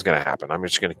 nothing's going to happen. I'm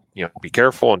just going to be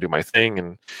careful and do my thing,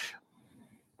 and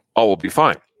all will be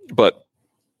fine. But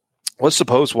let's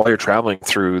suppose while you're traveling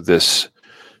through this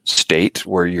state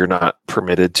where you're not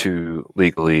permitted to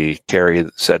legally carry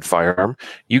said firearm,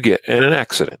 you get in an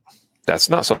accident.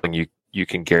 That's not something you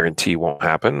can guarantee won't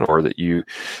happen, or that you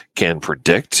can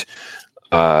predict,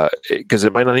 because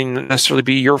it might not even necessarily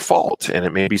be your fault, and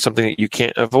it may be something that you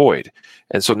can't avoid.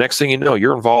 And so next thing you know,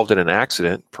 you're involved in an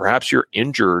accident. Perhaps you're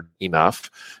injured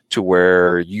enough to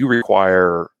where you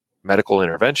require medical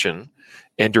intervention.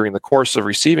 And during the course of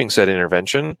receiving said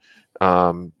intervention,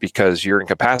 because you're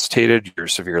incapacitated, you're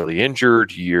severely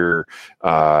injured, you're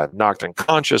knocked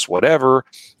unconscious, whatever,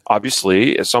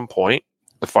 obviously at some point,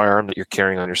 the firearm that you're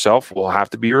carrying on yourself will have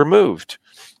to be removed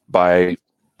by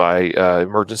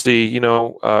emergency,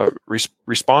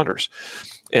 responders.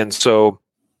 And so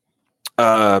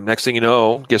next thing you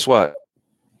know, guess what?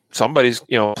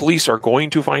 Police are going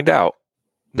to find out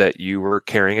that you were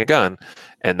carrying a gun,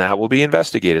 and that will be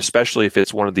investigated, especially if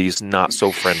it's one of these not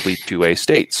so friendly to a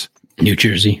states. New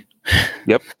Jersey.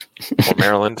 Yep. Or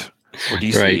Maryland or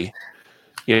DC. Right.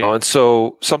 And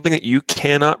so something that you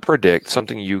cannot predict,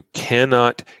 something you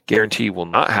cannot guarantee will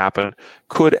not happen,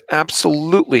 could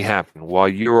absolutely happen while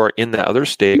you are in that other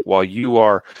state, while you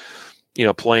are,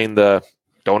 playing the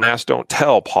don't ask, don't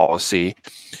tell policy.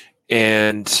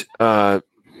 And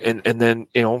then,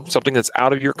 something that's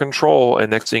out of your control, and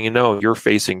next thing you know, you're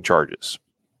facing charges.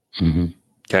 Mm-hmm.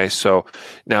 Okay. So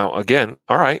now again,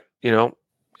 all right,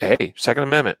 hey, Second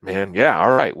Amendment, man. Yeah.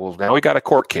 All right. Well, now we got a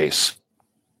court case.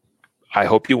 I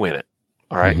hope you win it.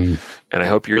 All right. Mm-hmm. And I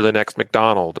hope you're the next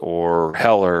McDonald or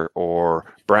Heller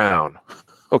or Brown.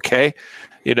 Okay.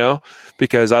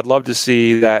 Because I'd love to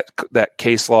see that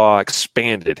case law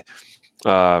expanded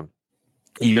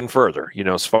even further,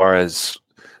 as far as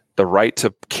the right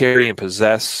to carry and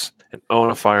possess and own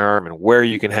a firearm, and where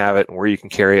you can have it and where you can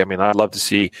carry. I mean, I'd love to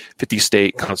see 50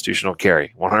 state constitutional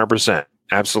carry, 100%.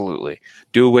 Absolutely.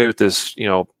 Do away with this,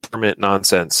 permit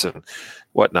nonsense and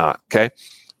whatnot. Okay.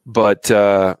 But,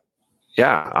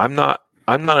 I'm not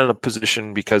in a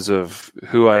position, because of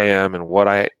who I am and what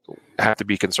I have to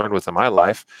be concerned with in my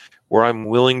life, where I'm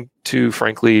willing to,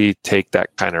 frankly, take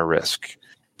that kind of risk,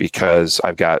 because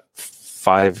I've got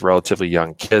 5 relatively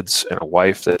young kids and a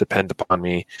wife that depend upon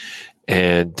me.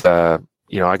 And, I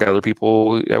got other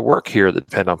people at work here that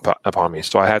depend upon me.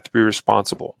 So I have to be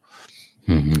responsible.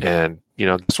 Mm-hmm. And,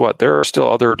 guess what? There are still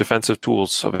other defensive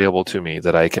tools available to me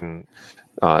that I can,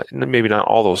 maybe not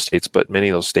all those states, but many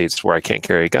of those states where I can't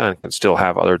carry a gun can still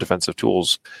have other defensive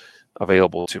tools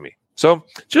available to me. So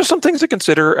just some things to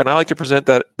consider. And I like to present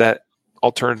that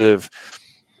alternative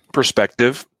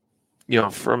perspective,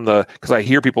 because I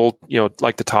hear people,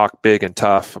 like to talk big and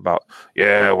tough about,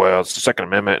 it's the Second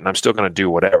Amendment and I'm still going to do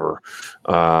whatever,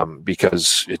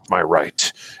 because it's my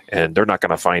right and they're not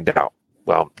going to find out.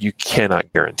 Well, you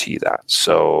cannot guarantee that.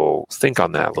 So think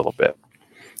on that a little bit.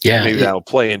 Yeah. Maybe that'll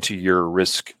play into your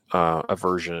risk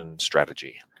aversion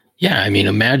strategy. Yeah, I mean,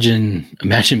 imagine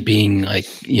being like,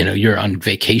 you're on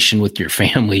vacation with your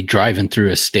family, driving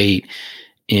through a state,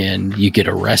 and you get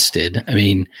arrested. I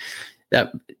mean,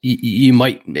 that it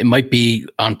might be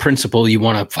on principle you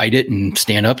want to fight it and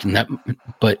stand up,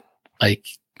 but like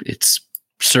it's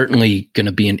certainly going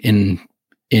to be an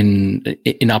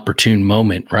inopportune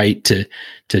moment, right, to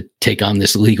take on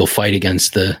this legal fight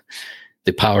against the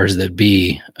powers that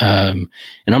be. And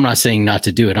I'm not saying not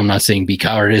to do it. I'm not saying be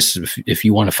cowardice. If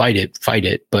you want to fight it.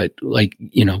 But like,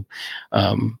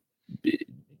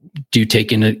 do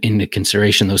take into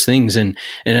consideration those things. And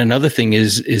another thing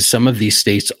is some of these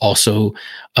states also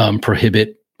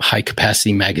prohibit high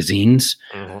capacity magazines.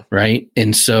 Mm-hmm. Right.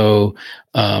 And so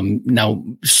now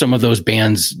some of those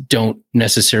bans don't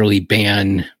necessarily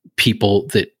ban people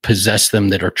that possess them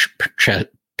that are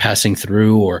passing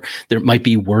through, or there might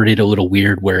be worded a little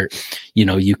weird where,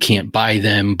 you can't buy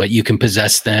them, but you can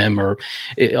possess them, or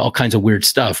all kinds of weird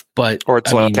stuff. But or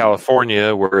it's like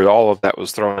California, where all of that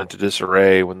was thrown into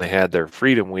disarray when they had their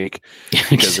Freedom Week,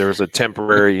 because there was a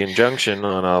temporary injunction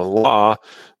on a law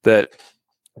that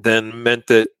then meant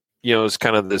that, it's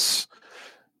kind of this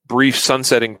brief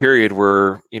sunsetting period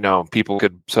where, people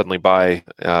could suddenly buy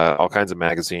all kinds of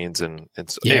magazines. And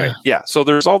so, anyway, so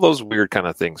there's all those weird kind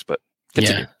of things, but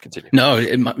Continue. No,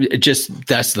 it just,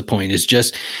 that's the point. Is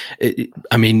just,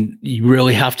 I mean, you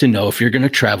really have to know if you're going to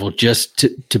travel, just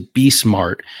to be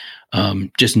smart.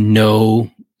 Just know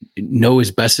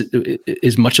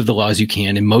as much of the law as you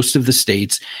can. In most of the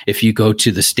states, if you go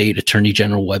to the state attorney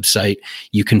general website,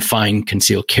 you can find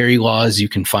concealed carry laws, you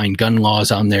can find gun laws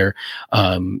on there.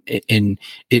 And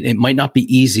it might not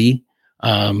be easy.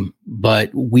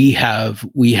 But we have,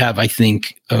 I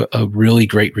think, a really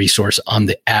great resource on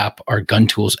the app, our Gun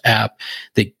Tools app,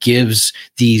 that gives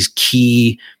these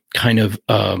key kind of,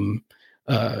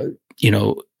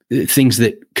 things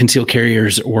that concealed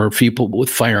carriers or people with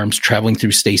firearms traveling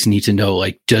through states need to know.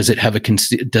 Like, does it have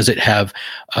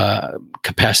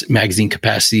magazine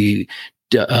capacity?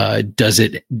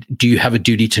 Do you have a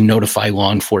duty to notify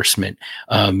law enforcement?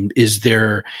 Is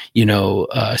there,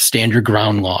 stand your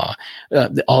ground law?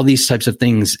 All these types of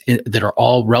things that are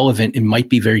all relevant and might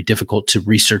be very difficult to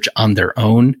research on their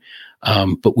own.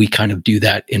 But we kind of do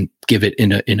that and give it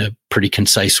in a pretty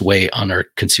concise way on our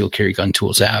Concealed Carry Gun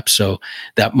Tools app. So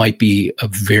that might be a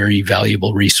very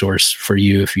valuable resource for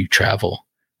you if you travel.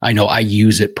 I know I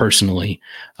use it personally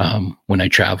when I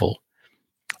travel.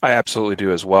 I absolutely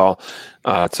do as well.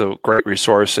 It's a great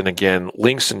resource. And again,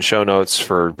 links and show notes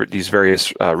for these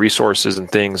various resources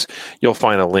and things. You'll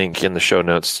find a link in the show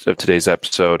notes of today's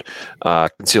episode,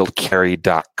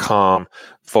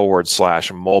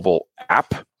 concealedcarry.com/mobile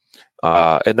app.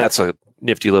 And that's a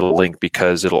nifty little link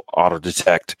because it'll auto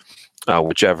detect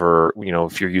whichever,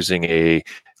 if you're using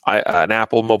an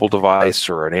Apple mobile device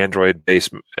or an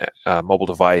Android-based mobile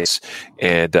device,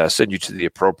 and send you to the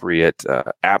appropriate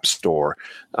app store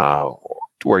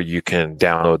where you can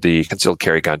download the Concealed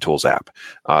Carry Gun Tools app.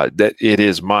 That it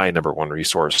is my number one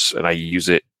resource, and I use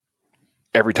it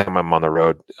every time I'm on the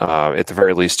road, at the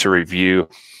very least to review,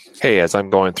 hey, as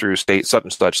I'm going through state such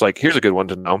and such, like, here's a good one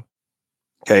to know.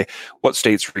 Okay, what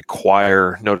states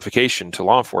require notification to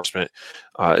law enforcement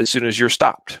as soon as you're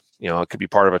stopped? It could be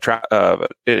part of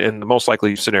and the most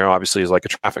likely scenario, obviously, is like a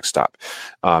traffic stop.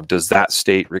 Does that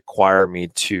state require me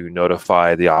to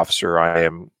notify the officer I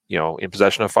am, in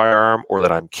possession of a firearm, or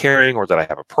that I'm carrying, or that I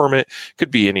have a permit?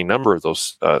 Could be any number of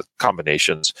those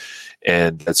combinations,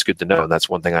 and that's good to know. And that's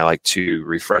one thing I like to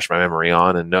refresh my memory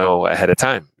on and know ahead of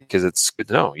time, because it's good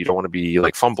to know. You don't want to be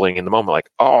like fumbling in the moment,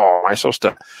 like, oh, am I supposed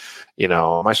to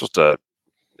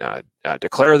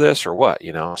declare this or what?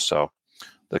 So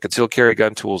the Concealed Carry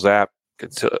Gun Tools app,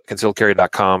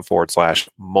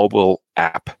 concealedcarry.com/mobile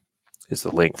app is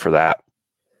the link for that.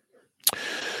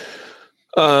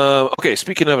 Okay,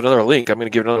 speaking of another link, I'm going to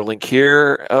give another link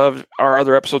here of our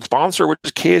other episode sponsor, which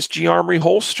is KSG Armory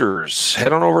Holsters.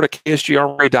 Head on over to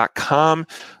ksgarmory.com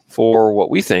for what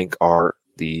we think are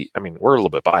we're a little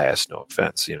bit biased, no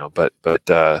offense, but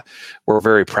we're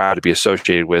very proud to be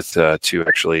associated with, to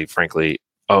actually, frankly,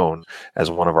 own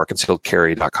as one of our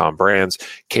concealedcarry.com brands,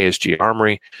 KSG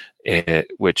Armory,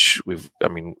 which was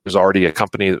already a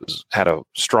company that had a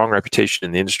strong reputation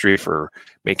in the industry for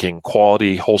making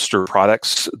quality holster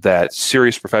products that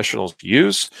serious professionals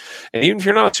use. And even if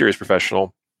you're not a serious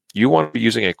professional, you want to be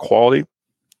using a quality,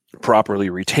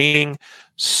 properly retaining,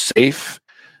 safe,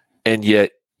 and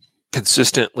yet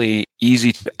consistently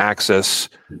easy to access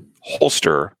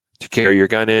holster to carry your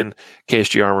gun in.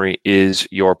 KSG Armory is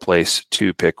your place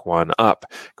to pick one up.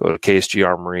 Go to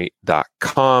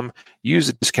ksgarmory.com. Use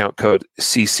the discount code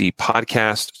CC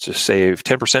Podcast to save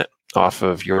 10% off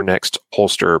of your next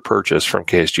holster purchase from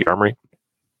KSG Armory.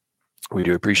 We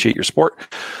do appreciate your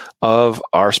support of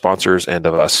our sponsors and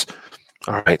of us.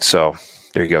 All right, so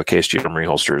there you go. KSG Armory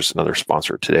Holsters, another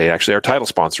sponsor today. Actually, our title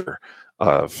sponsor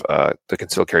of the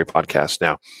Concealed Carry podcast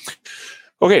now.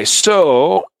 Okay,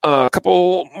 so a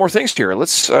couple more things here.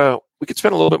 Let's we could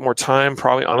spend a little bit more time,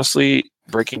 probably honestly,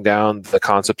 breaking down the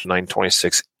concept of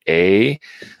 926A.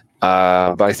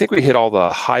 But I think we hit all the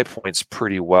high points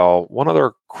pretty well. One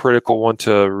other critical one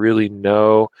to really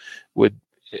know would,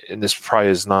 and this probably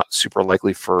is not super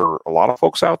likely for a lot of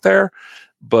folks out there,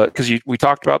 but because we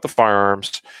talked about the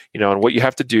firearms, and what you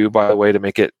have to do, by the way, to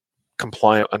make it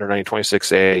compliant under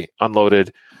 926A,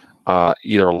 unloaded,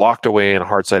 either locked away in a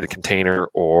hard-sided container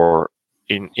or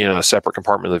in a separate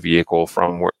compartment of the vehicle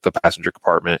from the passenger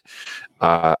compartment.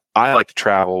 I like to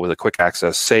travel with a quick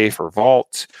access safe or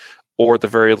vault, or at the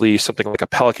very least, something like a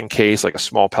Pelican case, like a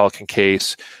small Pelican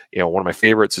case. One of my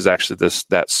favorites is actually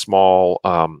that small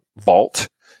vault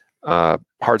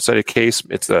hard-sided case.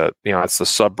 It's it's the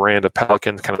sub brand of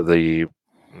Pelican, kind of the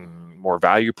more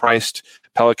value-priced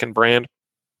Pelican brand.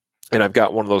 And I've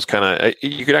got one of those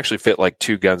you could actually fit like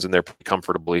 2 guns in there pretty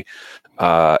comfortably.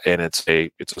 And it's a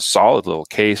solid little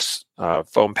case,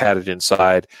 foam padded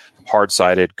inside,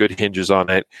 hard-sided, good hinges on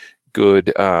it,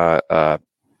 good,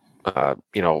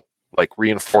 like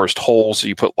reinforced holes so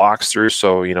you put locks through.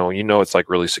 So, it's like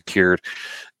really secured.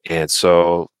 And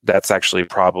so that's actually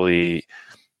probably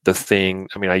the thing.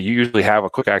 I mean, I usually have a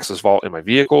quick access vault in my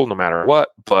vehicle no matter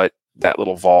what, but that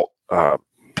little vault,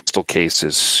 pistol case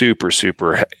is super,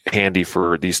 super handy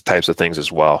for these types of things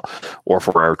as well, or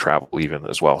for air travel even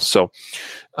as well. So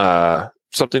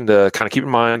something to kind of keep in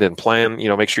mind and plan,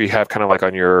 make sure you have kind of like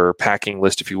on your packing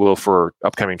list, if you will, for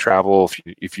upcoming travel.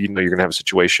 If you know you're going to have a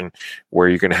situation where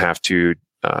you're going to have to,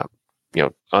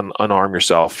 unarm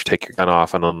yourself, take your gun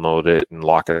off and unload it and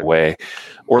lock it away.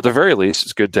 Or at the very least,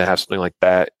 it's good to have something like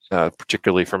that,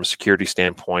 particularly from a security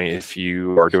standpoint, if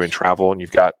you are doing travel and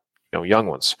you've got young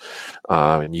ones,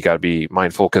 and you got to be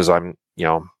mindful, because I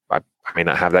may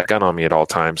not have that gun on me at all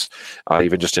times,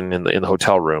 even just in the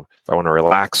hotel room. If I want to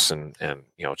relax and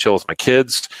chill with my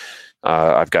kids,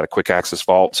 I've got a quick access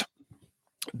vault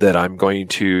that I'm going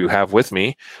to have with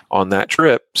me on that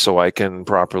trip, so I can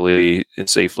properly and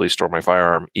safely store my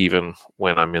firearm, even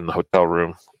when I'm in the hotel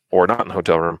room or not in the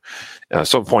hotel room.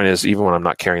 So the point is, even when I'm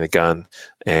not carrying the gun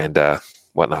and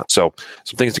whatnot. So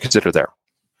some things to consider there.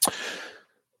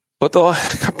 But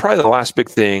probably the last big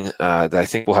thing that I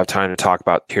think we'll have time to talk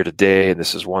about here today, and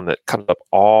this is one that comes up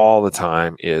all the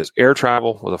time, is air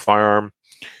travel with a firearm.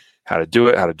 How to do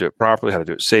it properly, how to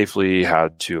do it safely,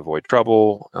 how to avoid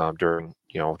trouble during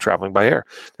traveling by air.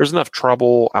 There's enough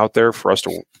trouble out there for us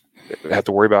to have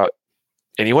to worry about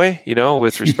anyway,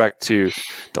 with respect to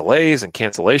delays and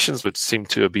cancellations, which seem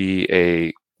to be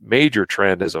a major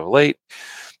trend as of late,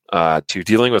 to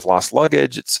dealing with lost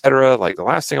luggage, etc. Like, the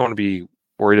last thing I want to be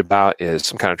worried about is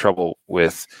some kind of trouble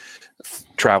with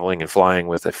traveling and flying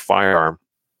with a firearm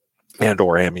and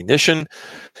or ammunition.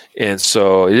 And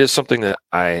so it is something that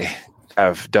I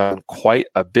have done quite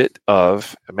a bit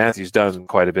of. Matthew's done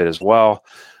quite a bit as well.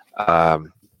 I've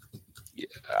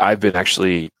been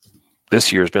actually,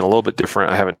 this year has been a little bit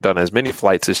different. I haven't done as many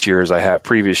flights this year as I have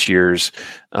previous years.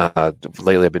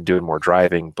 Lately I've been doing more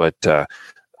driving, but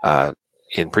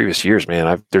in previous years,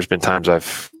 man, there's been times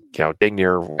I've, dang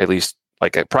near at least,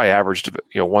 like, I probably averaged,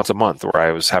 once a month where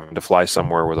I was having to fly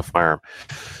somewhere with a firearm.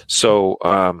 So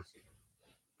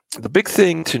the big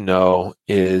thing to know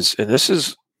is, and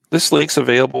this link's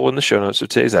available in the show notes of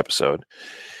today's episode,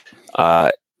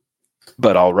 but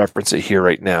I'll reference it here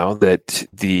right now, that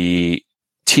the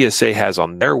TSA has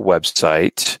on their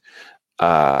website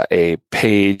a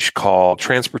page called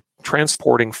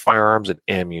Transporting Firearms and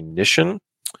Ammunition.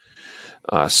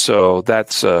 So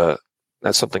that's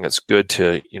something that's good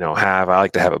to have. I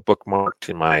like to have it bookmarked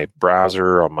in my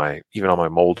browser, even on my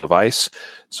mobile device,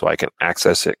 so I can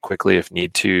access it quickly if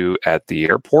need to at the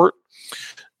airport.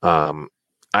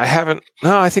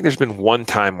 I think there's been one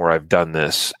time where I've done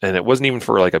this, and it wasn't even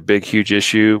for like a big, huge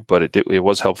issue, but it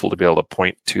was helpful to be able to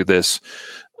point to this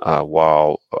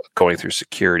while going through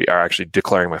security, or actually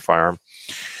declaring my firearm.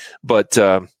 But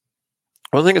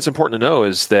one thing that's important to know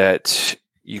is that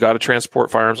you got to transport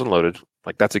firearms unloaded.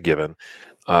 Like, that's a given.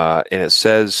 And it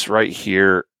says right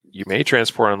here, you may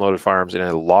transport unloaded firearms in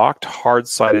a locked,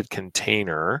 hard-sided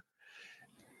container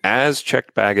as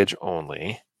checked baggage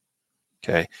only.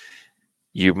 Okay.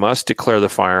 You must declare the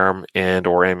firearm and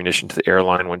or ammunition to the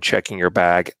airline when checking your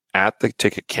bag at the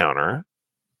ticket counter.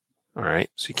 All right.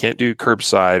 So you can't do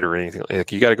curbside or anything.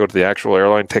 Like, you got to go to the actual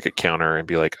airline ticket counter and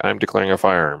be like, I'm declaring a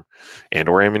firearm and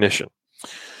or ammunition.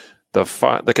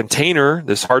 the container,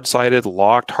 this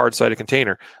locked hard-sided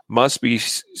container, must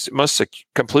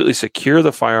completely secure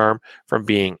the firearm from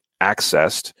being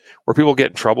accessed. Where people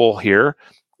get in trouble here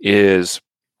is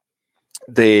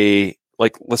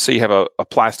let's say you have a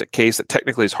plastic case that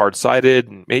technically is hard-sided,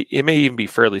 and it may even be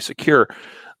fairly secure,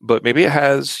 but maybe it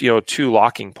has, two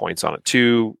locking points on it,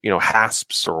 two,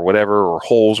 hasps or whatever, or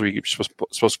holes where you're supposed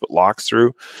to put locks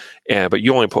through, but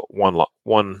you only put one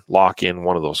lock in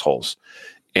one of those holes.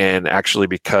 And actually,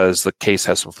 because the case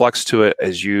has some flex to it,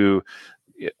 as you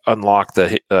unlock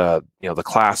the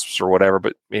clasps or whatever,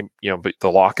 but but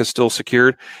the lock is still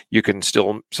secured, you can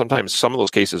still, sometimes some of those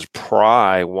cases,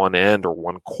 pry one end or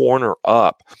one corner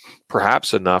up,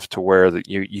 perhaps enough to where that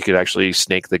you could actually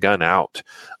snake the gun out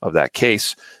of that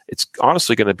case. It's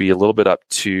honestly going to be a little bit up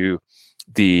to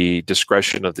the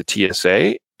discretion of the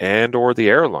TSA and or the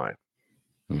airline.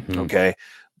 Mm-hmm. Okay,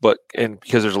 and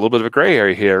because there's a little bit of a gray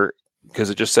area here,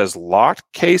 because it just says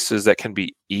locked cases that can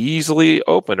be easily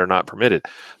opened are not permitted.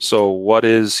 So what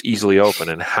is easily open,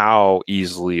 and how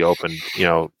easily open,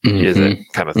 is it,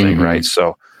 kind of thing, right?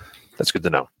 So that's good to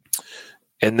know.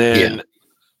 And then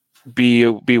be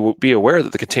aware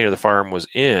that the container the firearm was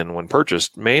in when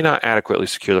purchased may not adequately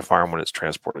secure the firearm when it's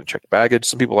transported in checked baggage.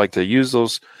 Some people like to use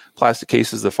those plastic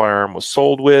cases the firearm was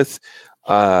sold with.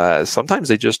 Sometimes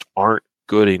they just aren't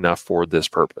good enough for this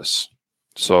purpose.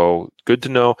 So good to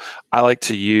know. I like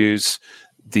to use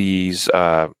these,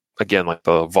 again, like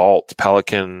the Vault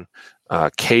Pelican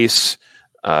case.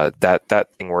 That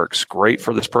thing works great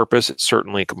for this purpose. It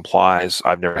certainly complies.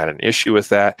 I've never had an issue with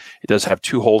that. It does have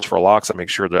two holes for locks. I make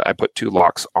sure that I put two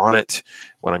locks on it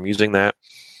when I'm using that.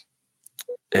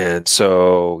 And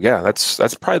so,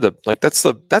 that's probably that's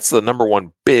the number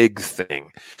one big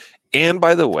thing. And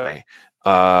by the way,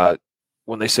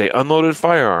 when they say unloaded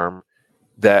firearm,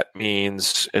 that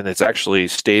means, and it's actually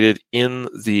stated in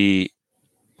the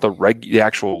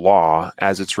actual law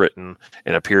as it's written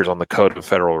and appears on the Code of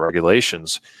Federal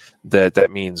Regulations,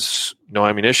 that means no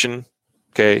ammunition,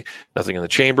 okay, nothing in the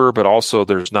chamber, but also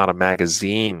there's not a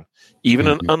magazine. Even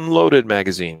an unloaded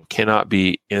magazine cannot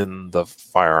be in the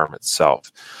firearm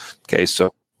itself. Okay,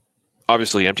 so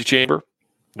obviously empty chamber,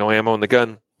 no ammo in the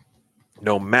gun,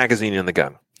 no magazine in the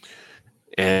gun.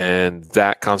 And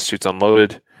that constitutes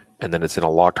unloaded. And then it's in a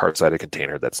locked, hard-sided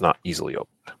container that's not easily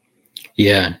opened.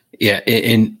 Yeah.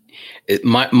 And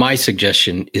my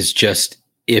suggestion is just,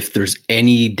 if there's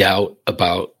any doubt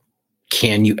about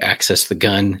can you access the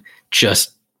gun,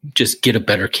 just get a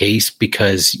better case,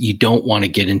 because you don't want to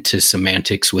get into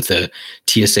semantics with a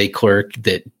TSA clerk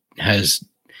that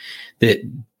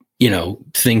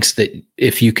thinks that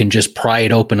if you can just pry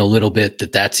it open a little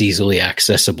bit, that's easily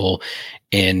accessible.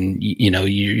 And,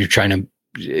 you're trying to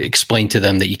explain to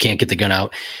them that you can't get the gun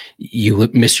out, you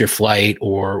miss your flight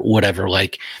or whatever.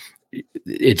 Like,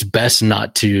 it's best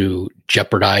not to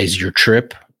jeopardize your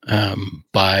trip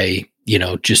by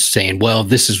just saying, well,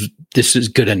 this is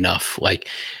good enough. Like,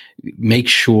 make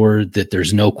sure that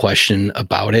there's no question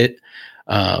about it,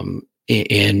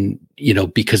 and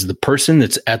because the person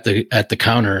that's at the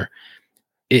counter,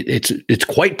 it's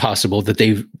quite possible that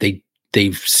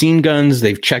they've seen guns,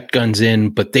 they've checked guns in,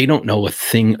 but they don't know a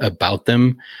thing about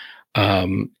them.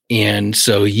 And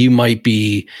so you might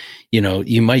think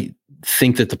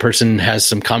that the person has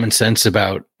some common sense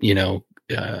about,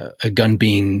 a gun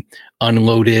being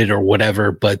unloaded or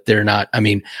whatever, but they're not. I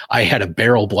mean, I had a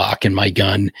barrel block in my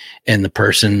gun and the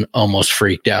person almost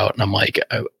freaked out. And I'm like,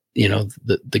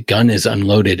 the gun is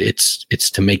unloaded.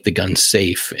 It's to make the gun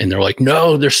safe. And they're like,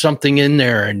 no, there's something in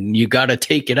there and you got to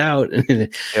take it out.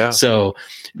 So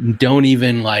don't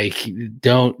even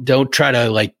don't try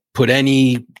to put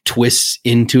any twists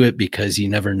into it, because you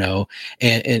never know.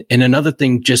 And another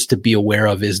thing just to be aware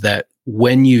of is that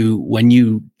when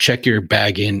you check your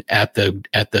bag in at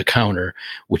the counter,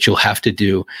 which you'll have to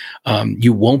do,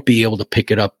 you won't be able to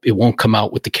pick it up. It won't come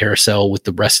out with the carousel with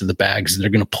the rest of the bags. They're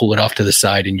going to pull it off to the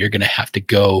side, and you're going to have to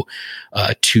go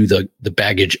to the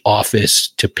baggage office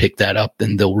to pick that up,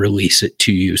 and they'll release it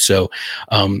to you. So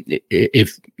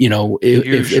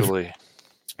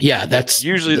that's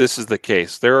usually this is the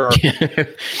case. There are,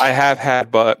 I have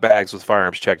had bags with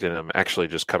firearms checked in them actually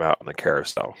just come out in the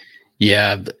carousel.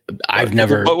 Yeah, I've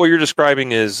never. But what you're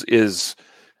describing is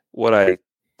what I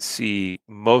see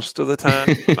most of the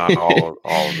time, not all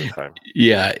of the time.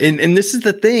 Yeah, and this is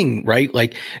the thing, right?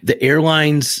 Like the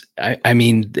airlines. I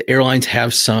mean, the airlines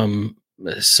have some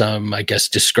I guess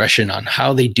discretion on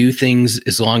how they do things,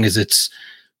 as long as it's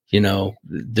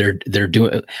they're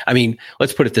doing. I mean,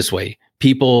 let's put it this way: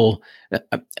 people.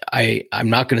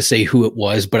 I'm not going to say who it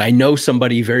was, but I know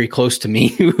somebody very close to me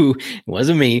who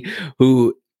wasn't me,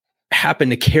 who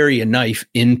happened to carry a knife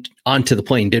onto the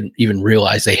plane, didn't even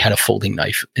realize they had a folding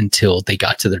knife until they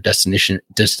got to their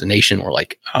destination. Were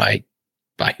like, I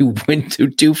went to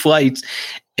 2 flights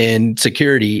in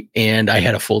security and I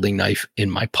had a folding knife in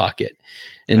my pocket.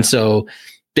 And so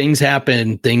things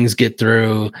happen, things get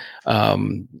through.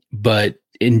 But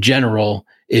in general,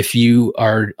 if you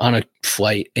are on a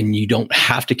flight and you don't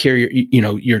have to carry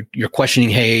you're questioning,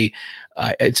 hey,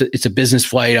 it's a business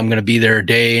flight. I'm going to be there a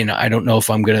day and I don't know if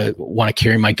I'm going to want to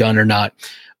carry my gun or not.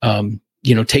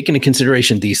 Take into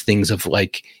consideration these things of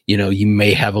like, you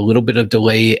may have a little bit of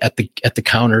delay at the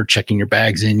counter checking your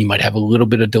bags in. You might have a little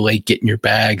bit of delay getting your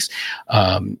bags.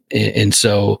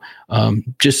 So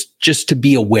just to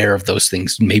be aware of those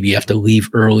things. Maybe you have to leave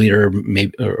earlier,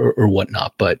 maybe or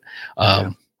whatnot. But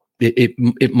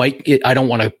it might. I don't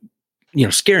want to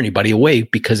scare anybody away,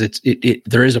 because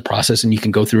there is a process and you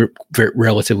can go through it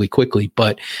relatively quickly,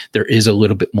 but there is a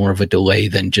little bit more of a delay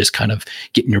than just kind of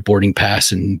getting your boarding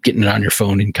pass and getting it on your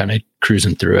phone and kind of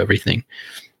cruising through everything.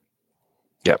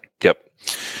 Yep.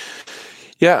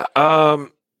 Yeah.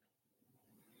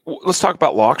 Let's talk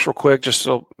about locks real quick, just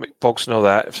so folks know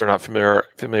that if they're not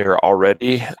familiar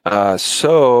already.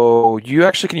 So you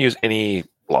actually can use any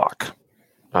lock.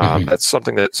 That's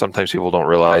something that sometimes people don't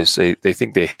realize. They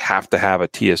think they have to have a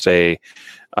TSA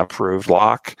approved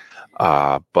lock,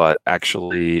 but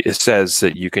actually it says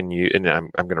that you can use, and I'm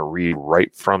going to read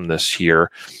right from this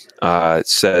here. It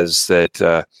says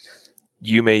that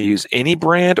you may use any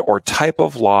brand or type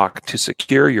of lock to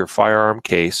secure your firearm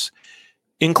case,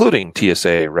 including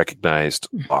TSA recognized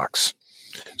locks.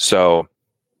 So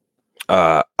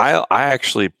I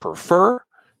actually prefer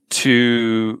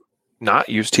to not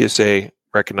use TSA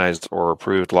recognized or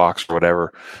approved locks or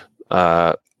whatever.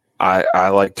 I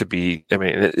like to be,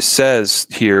 it says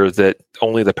here that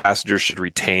only the passenger should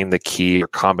retain the key or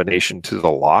combination to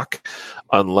the lock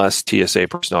unless TSA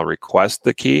personnel request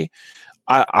the key.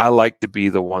 I like to be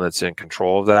the one that's in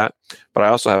control of that, but I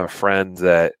also have a friend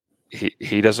that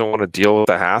he doesn't want to deal with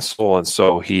the hassle, and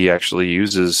so he actually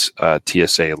uses a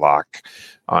TSA lock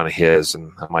on his,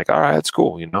 and I'm like, all right, that's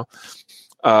cool,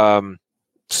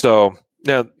 So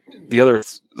now the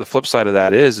flip side of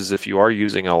that is if you are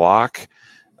using a lock,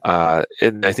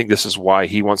 and I think this is why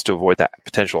he wants to avoid that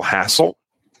potential hassle.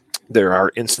 There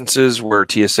are instances where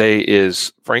TSA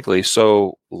is frankly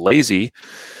so lazy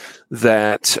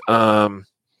that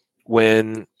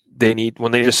when they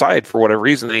decide for whatever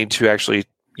reason they need to actually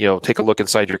take a look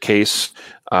inside your case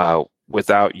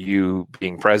without you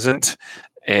being present,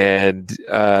 and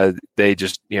they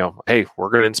just hey, we're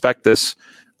going to inspect this.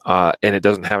 And it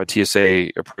doesn't have a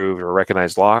TSA approved or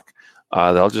recognized lock,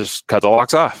 they'll just cut the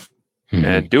locks off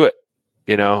and do it,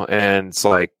 and it's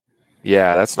like,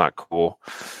 yeah, that's not cool.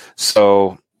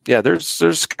 So yeah,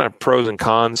 there's kind of pros and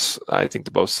cons, I think,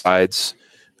 to both sides.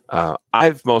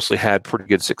 I've mostly had pretty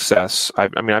good success.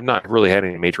 I've not really had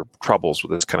any major troubles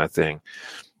with this kind of thing.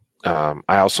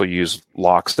 I also use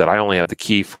locks that I only have the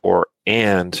key for,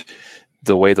 and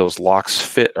the way those locks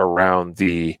fit around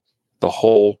the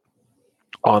hole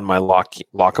on my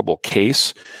lockable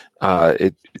case,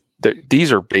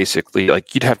 these are basically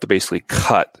like you'd have to basically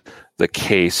cut the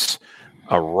case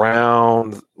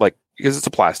around, like, because it's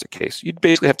a plastic case. You'd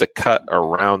basically have to cut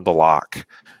around the lock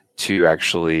to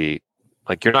actually,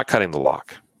 like, you're not cutting the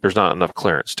lock. There's not enough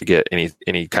clearance to get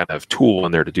any kind of tool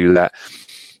in there to do that.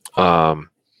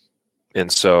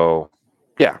 And so,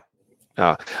 yeah,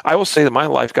 I will say that my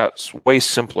life got way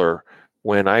simpler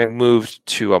when I moved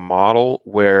to a model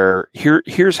where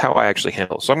here's how I actually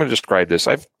handle it. So I'm going to describe this.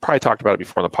 I've probably talked about it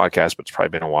before on the podcast, but it's probably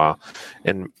been a while,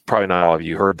 and probably not all of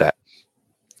you heard that.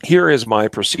 Here is my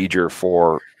procedure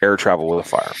for air travel with a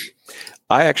firearm.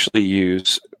 I actually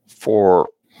use, for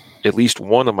at least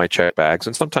one of my check bags,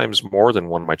 and sometimes more than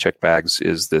one of my check bags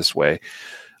is this way,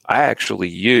 I actually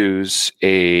use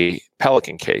a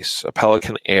Pelican case, a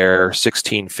Pelican Air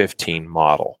 1615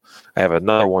 model. I have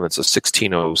another one that's a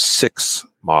 1606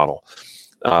 model.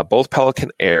 Both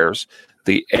Pelican Airs.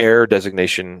 The Air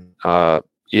designation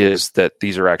is that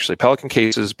these are actually Pelican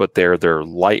cases, but they're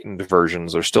lightened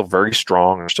versions. They're still very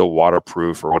strong. They're still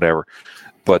waterproof or whatever,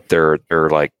 but they're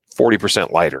like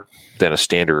 40% lighter than a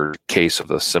standard case of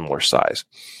the similar size.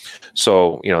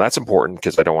 So, that's important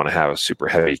because I don't want to have a super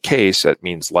heavy case. That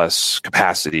means less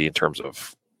capacity in terms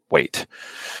of weight.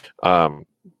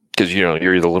 Because,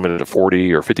 you're either limited to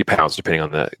 40 or 50 pounds, depending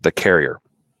on the carrier.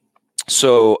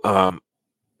 So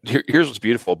here's what's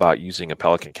beautiful about using a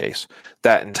Pelican case.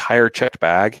 That entire checked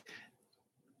bag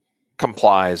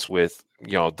complies with,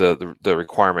 the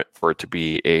requirement for it to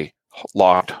be a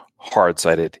locked,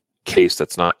 hard-sided case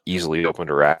that's not easily opened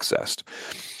or accessed.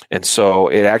 And so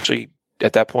it actually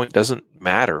at that point, doesn't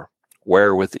matter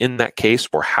where within that case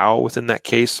or how within that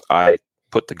case I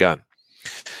put the gun.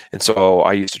 And so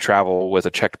I used to travel with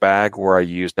a checked bag where I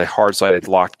used a hard-sided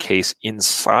locked case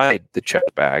inside the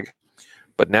checked bag.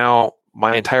 But now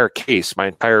my entire case, my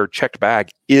entire checked bag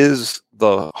is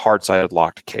the hard-sided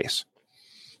locked case.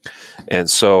 And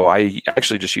so I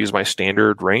actually just use my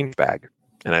standard range bag,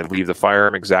 and I leave the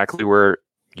firearm exactly where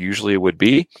usually it would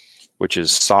be, which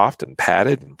is soft and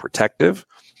padded and protective.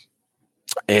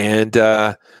 And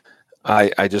I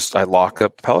lock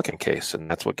up the Pelican case, and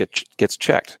that's what gets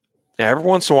checked. Now, every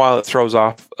once in a while, it throws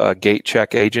off a gate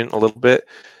check agent a little bit,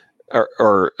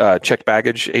 or checked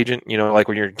baggage agent. Like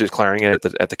when you're declaring it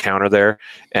at the counter there,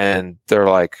 and they're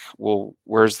like, "Well,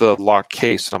 where's the locked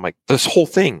case?" And I'm like, "This whole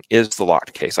thing is the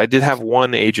locked case." I did have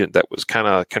one agent that was kind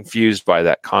of confused by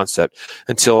that concept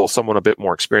until someone a bit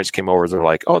more experienced came over. They're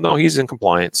like, "Oh no, he's in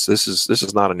compliance. This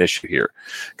is not an issue here,"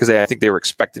 because I think they were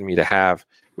expecting me to have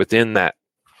within that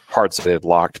hard-sided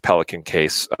locked Pelican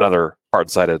case another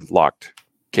hard-sided locked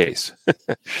case.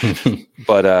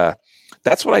 But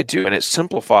that's what I do, and it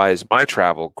simplifies my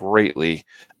travel greatly,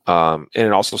 and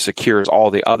it also secures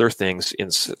all the other things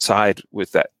inside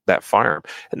with that firearm.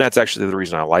 And that's actually the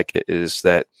reason I like it, is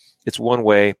that it's one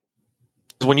way.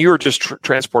 When you are just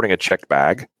transporting a checked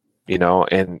bag,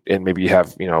 and maybe you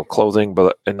have clothing,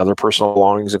 and other personal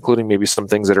belongings, including maybe some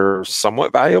things that are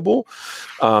somewhat valuable,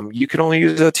 you can only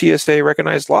use a TSA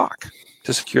recognized lock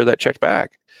to secure that checked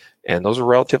bag, and those are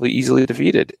relatively easily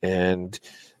defeated. And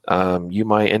you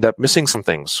might end up missing some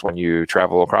things when you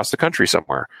travel across the country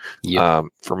somewhere. Yep.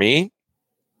 For me,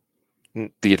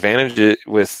 the advantage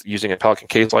with using a Pelican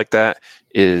case like that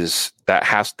is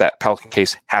that Pelican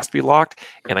case has to be locked,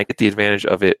 and I get the advantage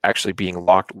of it actually being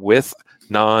locked with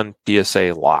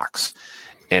non-TSA locks.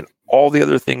 And all the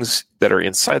other things that are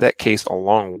inside that case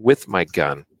along with my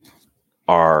gun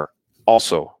are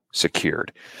also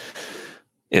secured.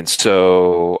 And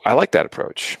so I like that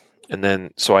approach. And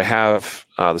then, so I have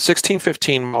the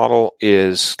 1615 model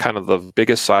is kind of the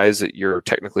biggest size that you're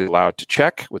technically allowed to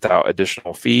check without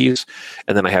additional fees.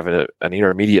 And then I have an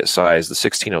intermediate size, the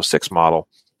 1606 model,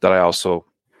 that I also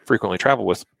frequently travel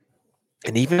with.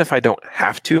 And even if I don't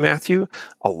have to, Matthew,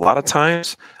 a lot of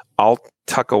times I'll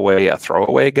tuck away a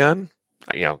throwaway gun,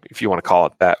 if you want to call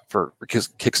it that for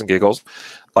kicks and giggles,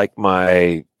 like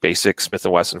my basic Smith &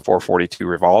 Wesson 442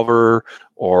 revolver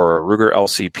or a Ruger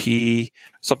LCP,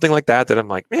 something like that I'm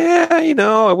like,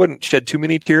 I wouldn't shed too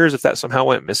many tears if that somehow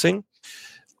went missing.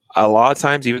 A lot of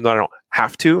times, even though I don't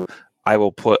have to, I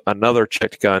will put another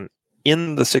checked gun in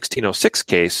the 1606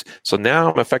 case. So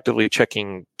now I'm effectively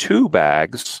checking two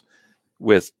bags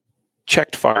with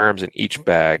checked firearms in each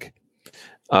bag,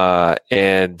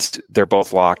 and they're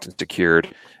both locked and secured.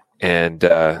 And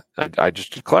I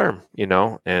just declare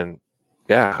them, and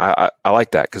yeah, I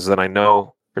like that, because then I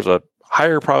know there's a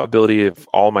higher probability of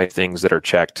all my things that are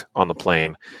checked on the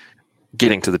plane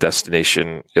getting to the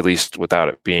destination, at least without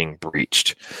it being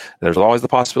breached. There's always the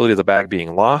possibility of the bag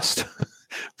being lost.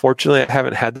 Fortunately, I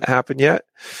haven't had that happen yet.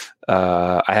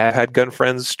 I have had gun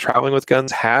friends traveling with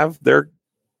guns have their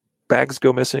bags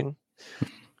go missing.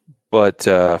 But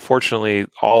fortunately,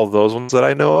 all of those ones that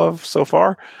I know of so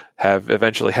far have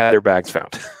eventually had their bags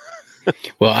found.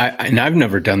 Well, I've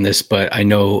never done this, but I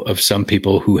know of some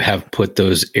people who have put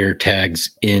those air tags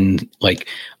in, like,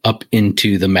 up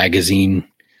into the magazine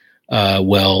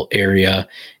well area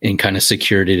and kind of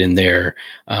secured it in there.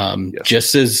 Yes.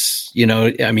 Just as,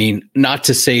 not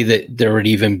to say that there would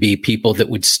even be people that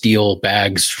would steal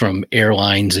bags from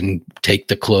airlines and take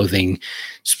the clothing.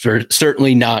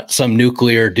 Certainly not some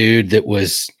nuclear dude that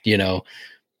was,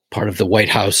 part of the White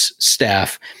House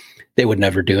staff. They would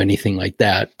never do anything like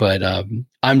that. But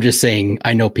I'm just saying,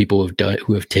 I know people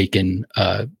who have taken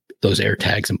those air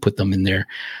tags and put them in there.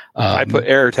 I put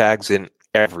air tags in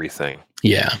everything.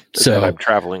 Yeah. So that I'm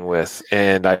traveling with,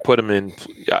 and I put them in.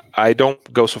 I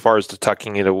don't go so far as to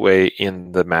tucking it away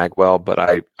in the magwell, but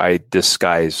I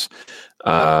disguise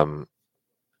where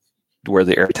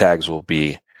the air tags will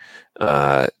be,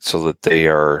 so that they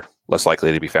are less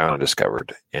likely to be found and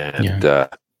discovered. And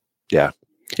yeah.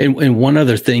 And one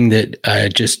other thing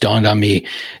that just dawned on me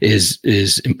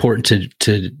is important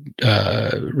to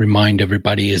remind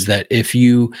everybody is that if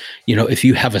you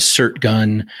have a cert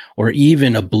gun or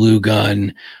even a blue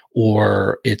gun,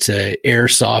 or it's a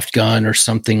airsoft gun or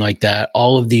something like that,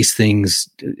 all of these things,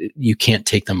 you can't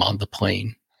take them on the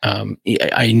plane.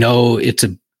 I know it's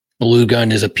a blue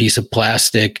gun is a piece of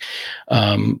plastic,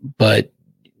 but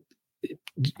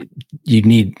you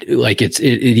need, like, it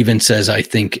even says, I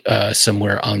think,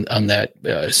 somewhere on that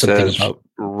something about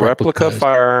replica replicas.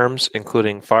 firearms,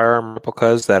 including firearm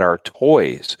replicas that are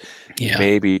toys,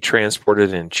 may be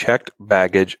transported in checked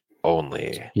baggage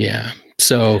only. Yeah.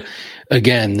 So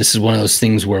again, this is one of those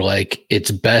things where like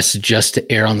it's best just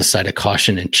to err on the side of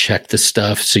caution and check the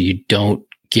stuff so you don't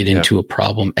get into a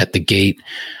problem at the gate.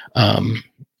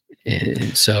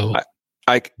 So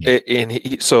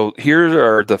here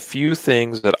are the few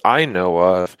things that I know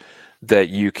of that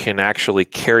you can actually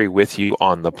carry with you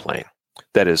on the plane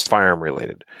that is firearm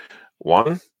related.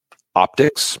 One,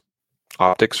 optics.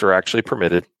 Optics are actually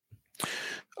permitted.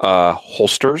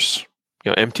 Holsters,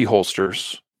 empty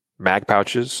holsters, mag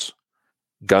pouches,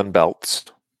 gun belts.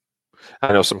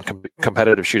 I know some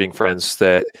competitive shooting friends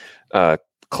that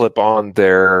clip on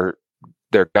their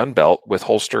gun belt with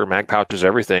holster, mag pouches,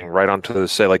 everything right onto the,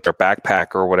 say, like their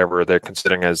backpack or whatever they're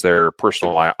considering as their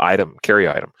personal item, carry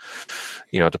item,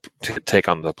 to take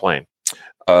on the plane.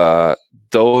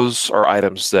 Those are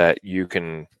items that you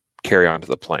can carry onto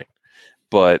the plane.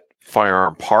 But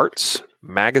firearm parts,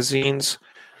 magazines,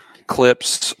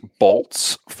 clips,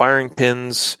 bolts, firing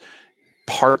pins,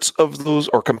 parts of those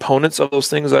or components of those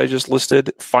things I just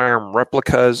listed, firearm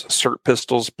replicas, SIRT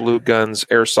pistols, blue guns,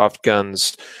 airsoft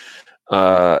guns,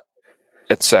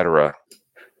 etc.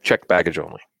 Check baggage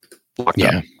only. Locked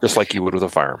up, just like you would with a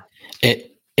firearm.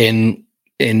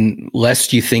 And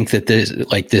lest you think that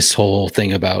this whole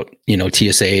thing about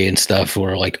TSA and stuff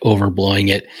or like overblowing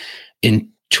it,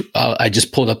 I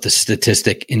just pulled up the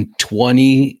statistic in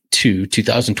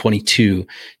 2022,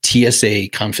 TSA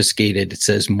confiscated, it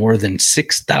says, more than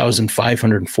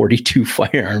 6,542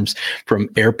 firearms from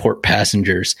airport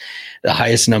passengers, the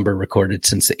highest number recorded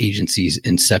since the agency's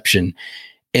inception.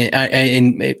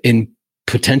 And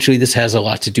potentially this has a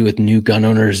lot to do with new gun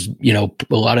owners, a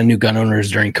lot of new gun owners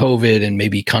during COVID and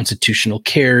maybe constitutional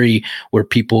carry where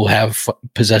people have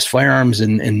possessed firearms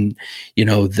and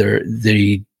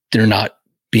they're not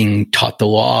being taught the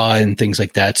law and things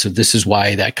like that. So this is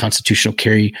why that constitutional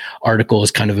carry article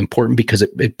is kind of important because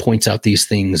it points out these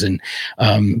things. And,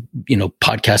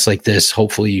 podcasts like this,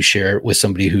 hopefully you share it with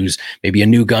somebody who's maybe a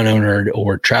new gun owner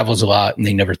or travels a lot and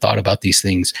they never thought about these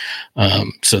things.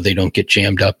 So they don't get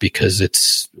jammed up because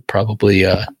it's probably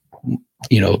a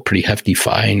pretty hefty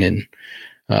fine. And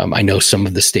I know some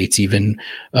of the states even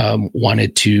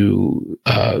wanted to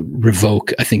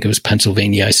revoke, I think it was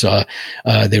Pennsylvania, I saw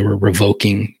they were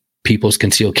revoking people's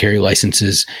concealed carry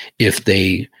licenses if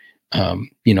they,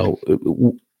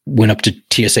 went up to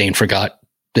TSA and forgot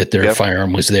that their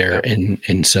firearm was there.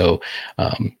 And so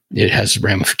it has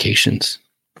ramifications.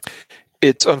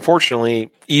 It's unfortunately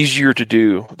easier to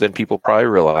do than people probably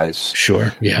realize.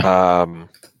 Sure. Yeah.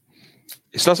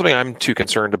 It's not something I'm too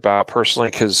concerned about personally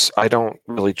because I don't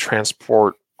really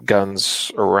transport guns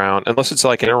around unless it's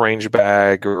like in a range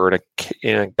bag or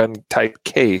in a gun type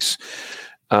case.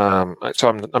 So I'm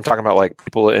talking about like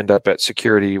people that end up at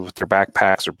security with their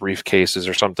backpacks or briefcases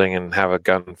or something and have a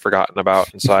gun forgotten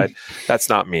about inside. That's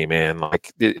not me, man.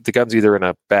 Like the gun's either in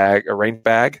a bag, a range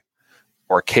bag,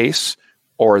 or a case,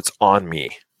 or it's on me,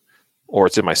 or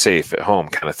it's in my safe at home,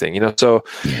 kind of thing. So.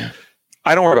 Yeah.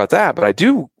 I don't worry about that, but I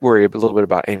do worry a little bit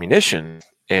about ammunition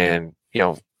and,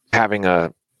 having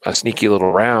a sneaky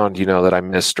little round, that I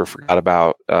missed or forgot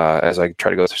about as I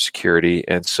try to go through security.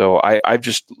 And so I've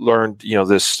just learned, even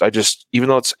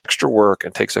though it's extra work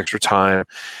and takes extra time,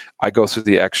 I go through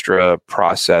the extra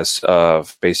process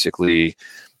of basically,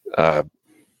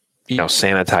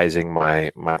 sanitizing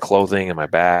my clothing and my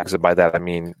bags. And by that, I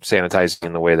mean sanitizing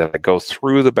in the way that I go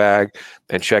through the bag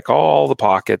and check all the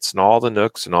pockets and all the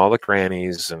nooks and all the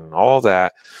crannies and all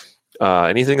that.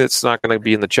 Anything that's not going to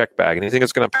be in the check bag, anything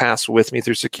that's going to pass with me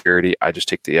through security, I just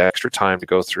take the extra time to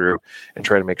go through and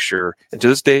try to make sure. And to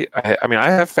this day, I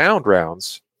have found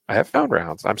rounds. I'm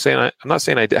not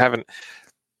saying I haven't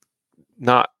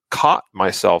not caught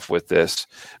myself with this,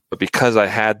 but because I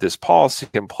had this policy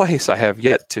in place, I have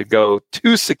yet to go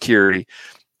to security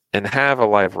and have a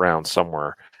live round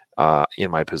somewhere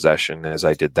in my possession as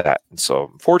I did that. And so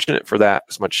I'm fortunate for that,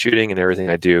 as much shooting and everything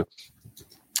I do.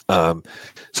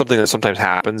 Something that sometimes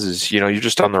happens is, you're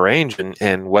just on the range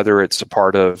and whether it's a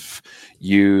part of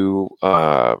you,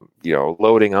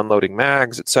 loading, unloading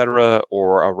mags, etc.,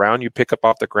 or a round you pick up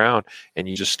off the ground and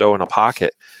you just stow in a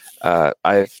pocket.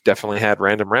 I've definitely had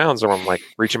random rounds where I'm like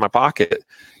reaching my pocket,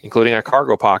 including a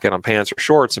cargo pocket on pants or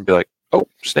shorts, and be like, oh,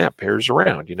 snap, here's a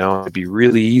round. It'd be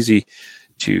really easy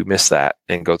to miss that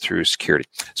and go through security.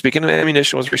 Speaking of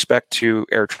ammunition with respect to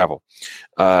air travel,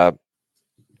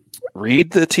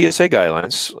 read the TSA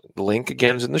guidelines. The link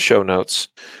again is in the show notes.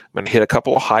 I'm going to hit a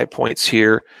couple of high points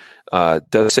here.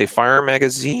 Does say fire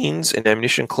magazines and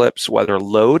ammunition clips, whether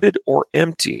loaded or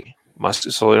empty,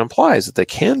 So it implies that they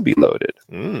can be loaded.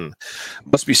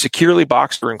 Must be securely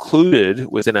boxed or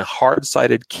included within a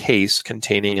hard-sided case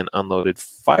containing an unloaded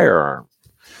firearm.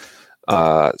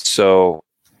 So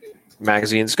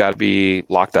magazines got to be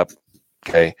locked up,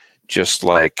 okay, just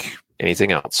like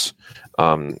anything else.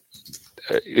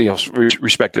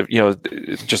 Respective,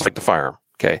 just like the firearm,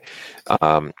 okay.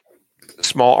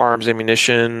 Small arms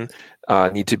ammunition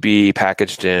need to be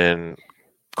packaged in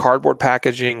cardboard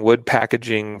packaging, wood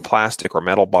packaging, plastic or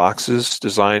metal boxes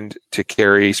designed to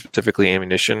carry specifically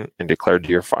ammunition and declared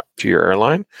to your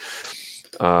airline.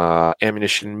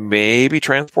 Ammunition may be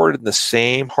transported in the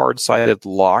same hard-sided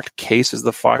locked case as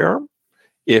the firearm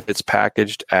if it's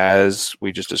packaged as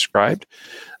we just described.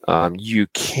 You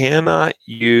cannot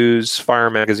use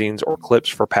firearm magazines or clips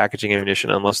for packaging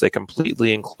ammunition unless they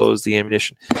completely enclose the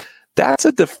ammunition. That's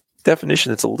a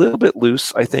definition that's a little bit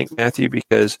loose, I think, Matthew,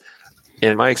 because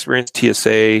in my experience,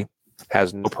 TSA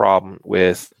has no problem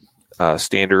with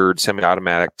standard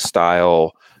semi-automatic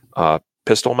style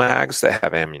pistol mags that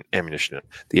have ammunition in it.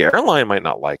 The airline might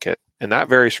not like it, and that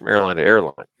varies from airline to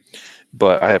airline.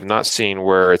 But I have not seen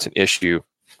where it's an issue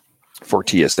for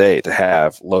TSA to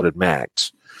have loaded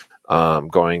mags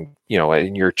going,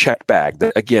 in your checked bag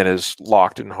that, again, is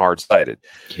locked and hard-sided.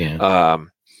 Yeah.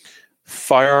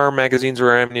 Firearm magazines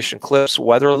or ammunition clips,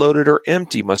 whether loaded or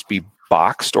empty, must be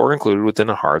boxed or included within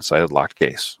a hard-sided locked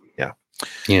case.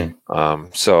 Yeah.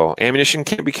 So ammunition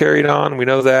can't be carried on. We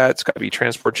know that. It's got to be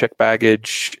transport check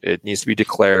baggage. It needs to be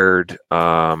declared.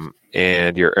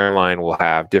 And your airline will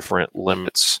have different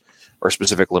limits or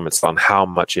specific limits on how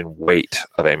much in weight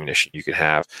of ammunition you can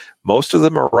have. Most of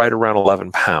them are right around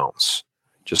 11 pounds,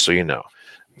 just so you know.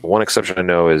 One exception I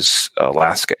know is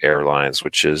Alaska Airlines,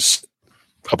 which is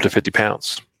up to 50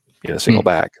 pounds in a single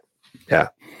bag. Yeah.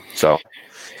 So.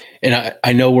 And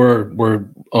I know we're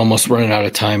almost running out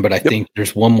of time, but I think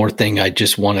there's one more thing I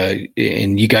just want to,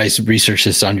 and you guys research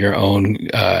this on your own.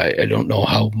 I don't know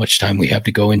how much time we have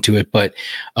to go into it, but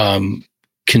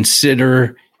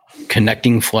consider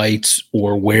connecting flights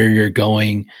or where you're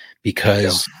going,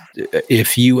 because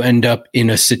if you end up in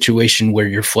a situation where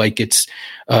your flight gets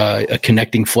a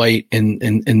connecting flight and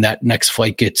that next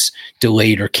flight gets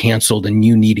delayed or canceled and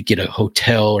you need to get a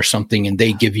hotel or something and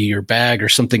they give you your bag or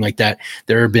something like that,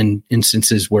 there have been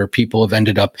instances where people have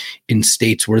ended up in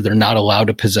states where they're not allowed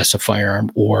to possess a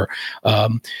firearm or,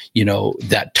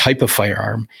 that type of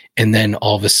firearm. And then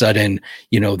all of a sudden,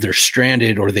 they're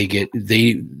stranded or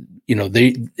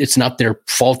it's not their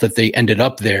fault that they ended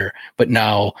up there, but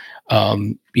now,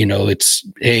 it's,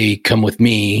 hey, come with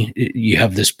me. You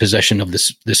have this possession of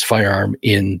this firearm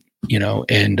and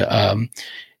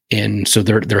so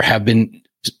there have been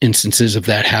instances of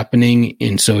that happening.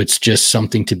 And so it's just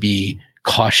something to be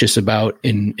cautious about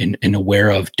and aware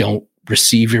of. Don't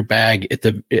receive your bag at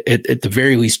the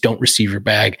very least. Don't receive your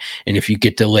bag. And if you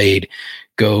get delayed,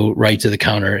 go right to the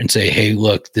counter and say, hey,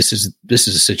 look, this is a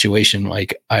situation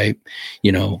like I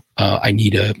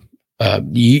need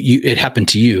it happened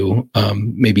to you.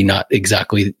 Maybe not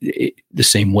exactly the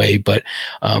same way, but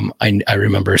I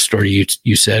remember a story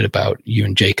you said about you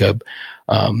and Jacob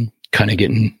kind of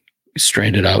getting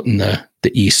stranded out in the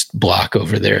East Block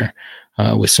over there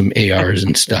with some ARs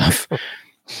and stuff.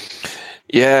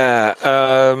 Yeah.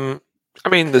 I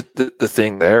mean, the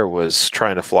thing there was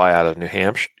trying to fly out of New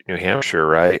Hampshire,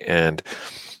 right? And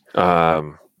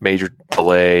major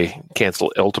delay,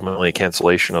 ultimately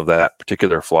cancellation of that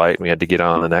particular flight. We had to get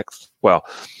on the next. Well,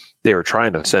 they were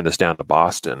trying to send us down to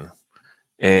Boston,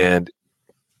 and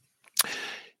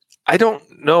I don't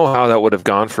know how that would have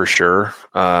gone for sure.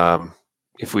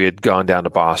 If we had gone down to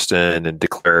Boston and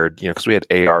declared, because we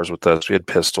had ARs with us, we had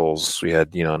pistols, we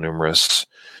had, numerous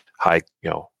high,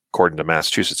 according to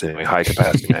Massachusetts anyway, high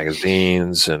capacity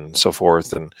magazines and so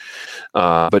forth. And,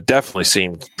 but definitely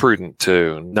seemed prudent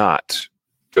to not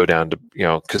go down to,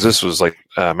 cause this was like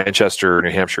Manchester,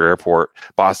 New Hampshire airport.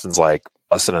 Boston's like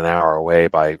less than an hour away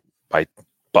by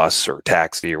bus or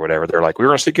taxi or whatever. They're like, we're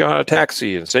going to stick you on a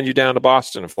taxi and send you down to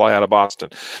Boston and fly out of Boston.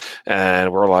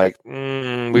 And we're like,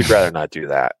 we'd rather not do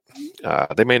that.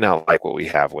 They may not like what we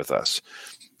have with us.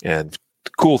 And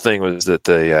the cool thing was that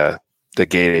the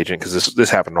gate agent, because this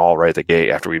happened all right at the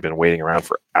gate after we'd been waiting around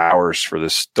for hours for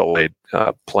this delayed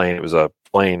plane. It was a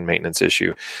plane maintenance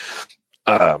issue.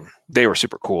 They were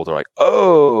super cool. They're like,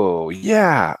 oh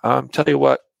yeah, tell you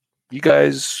what, you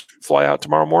guys fly out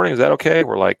tomorrow morning. Is that okay?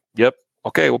 We're like, yep.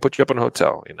 Okay, we'll put you up in a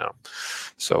hotel,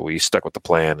 So we stuck with the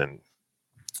plan, and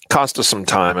cost us some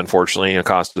time, unfortunately. It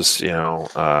cost us, we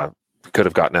could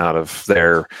have gotten out of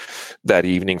there that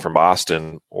evening from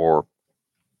Boston or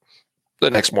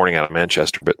the next morning out of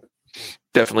Manchester, but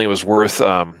definitely was worth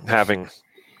having,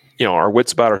 our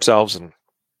wits about ourselves and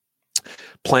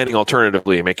planning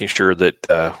alternatively, making sure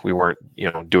that we weren't,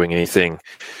 doing anything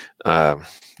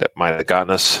that might have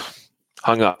gotten us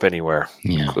hung up anywhere,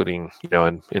 including,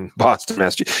 in Boston,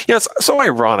 Massachusetts. It's so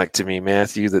ironic to me,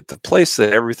 Matthew, that the place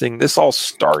that this all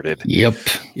started,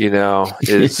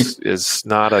 is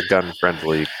not a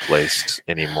gun-friendly place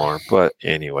anymore. But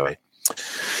anyway.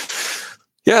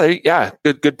 Yeah.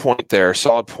 Good point there.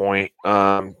 Solid point.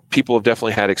 People have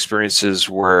definitely had experiences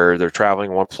where they're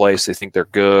traveling one place, they think they're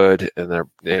good, and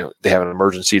they have an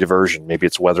emergency diversion. Maybe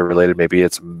it's weather related, maybe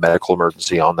it's a medical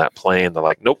emergency on that plane. They're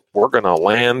like, nope, we're going to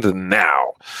land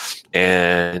now.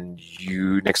 And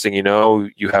next thing you know,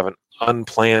 you have an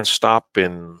unplanned stop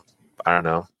in, I don't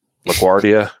know,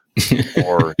 LaGuardia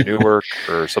or Newark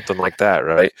or something like that,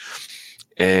 right?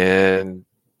 And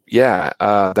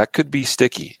that could be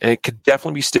sticky, and it could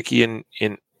definitely be sticky in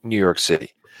New York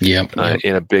City.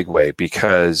 In a big way,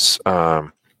 because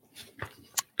I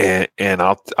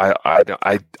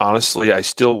honestly, I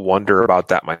still wonder about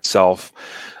that myself.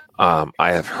 I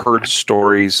have heard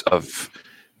stories of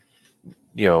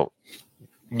New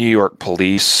York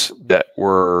police that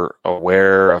were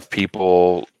aware of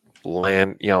people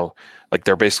like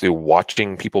they're basically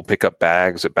watching people pick up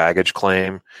bags at baggage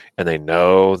claim, and they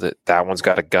know that one's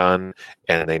got a gun,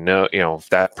 and they know, if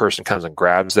that person comes and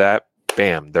grabs that,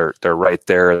 bam, they're right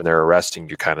there and they're arresting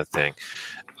you, kind of thing.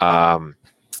 I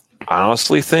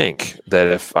honestly think that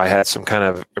if I had some kind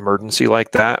of emergency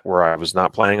like that, where I was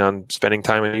not planning on spending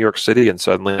time in New York City and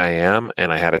suddenly I am,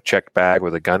 and I had a checked bag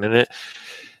with a gun in it,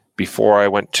 before I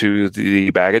went to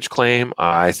the baggage claim,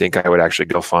 I think I would actually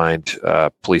go find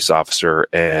a police officer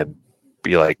and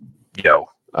be like,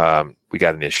 we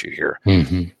got an issue here,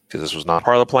 because this was not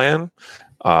part of the plan.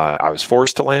 I was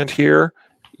forced to land here.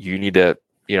 You need to,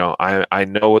 I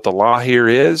know what the law here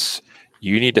is.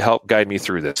 You need to help guide me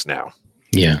through this now.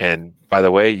 Yeah. And by the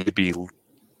way,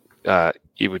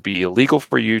 it would be illegal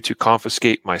for you to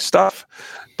confiscate my stuff,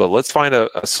 but let's find a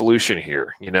solution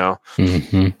here,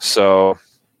 So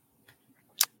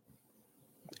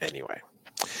anyway,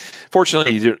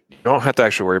 fortunately, you don't have to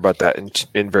actually worry about that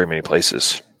in very many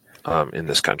places in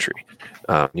this country.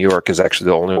 New York is actually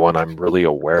the only one I'm really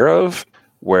aware of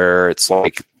where it's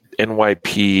like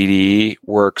NYPD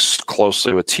works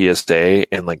closely with TSA,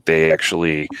 and like they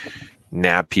actually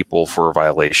nab people for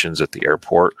violations at the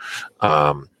airport.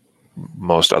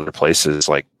 Most other places,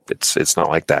 like it's not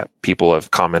like that. People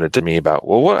have commented to me about,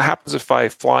 well, what happens if I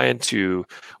fly into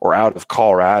or out of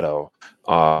Colorado?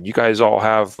 You guys all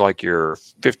have like your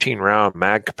 15 round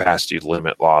mag capacity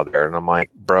limit law there. And I'm like,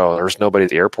 bro, there's nobody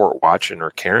at the airport watching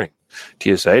or caring.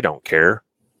 TSA don't care.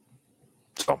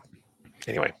 So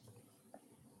anyway.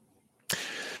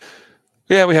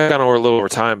 Yeah, we have gone over a little over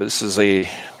time, but this is a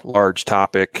large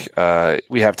topic.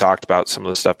 We have talked about some of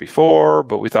the stuff before,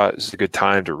 but we thought this is a good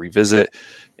time to revisit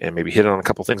and maybe hit on a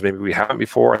couple things maybe we haven't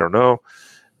before. I don't know.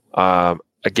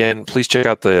 Again, please check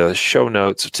out the show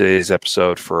notes of today's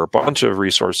episode for a bunch of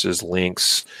resources,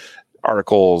 links,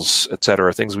 articles,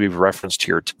 etc., things we've referenced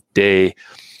here today.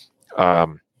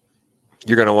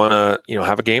 You're going to want to,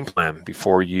 have a game plan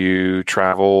before you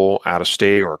travel out of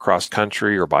state or across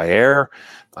country or by air.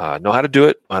 Know how to do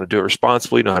it,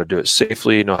 responsibly, know how to do it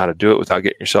safely, know how to do it without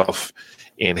getting yourself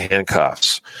in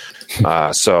handcuffs.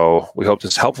 So we hope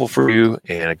this is helpful for you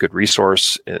and a good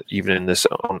resource, even in this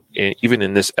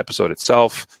episode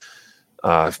itself.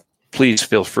 Please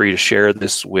feel free to share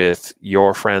this with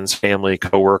your friends, family,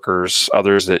 coworkers,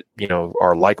 others that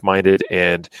are like-minded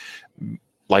and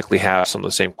likely have some of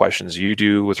the same questions you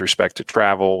do with respect to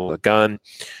travel with a gun.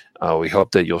 We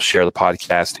hope that you'll share the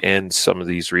podcast and some of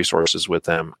these resources with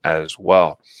them as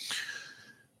well.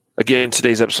 Again,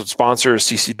 today's episode sponsor is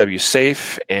CCW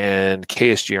Safe and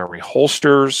KSG Armory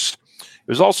Holsters. It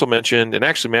was also mentioned, and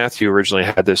actually Matthew originally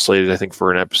had this slated, I think,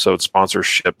 for an episode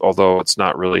sponsorship, although it's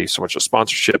not really so much a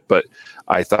sponsorship, but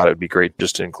I thought it would be great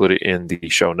just to include it in the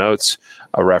show notes,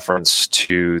 a reference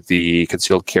to the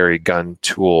Concealed Carry Gun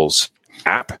Tools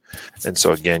app. And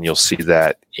so again, you'll see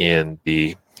that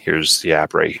here's the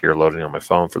app right here loading on my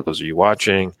phone for those of you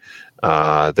watching.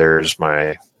 There's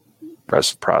my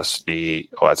reciprocity.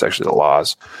 Oh, that's actually the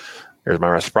laws. There's my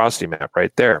reciprocity map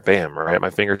right there. Bam, right at my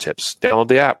fingertips. Download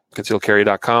the app,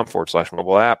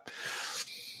 concealedcarry.com/mobile app.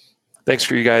 Thanks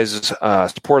for you guys'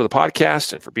 support of the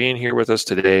podcast and for being here with us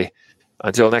today.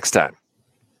 Until next time,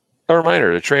 a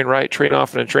reminder to train right, train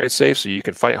often, and train safe so you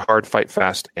can fight hard, fight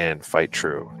fast, and fight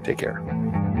true. Take care.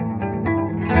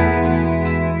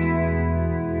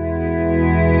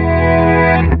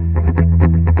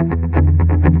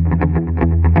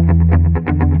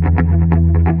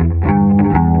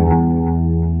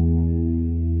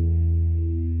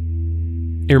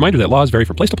 A reminder that laws vary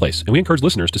from place to place, and we encourage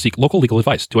listeners to seek local legal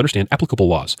advice to understand applicable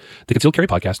laws. The Concealed Carry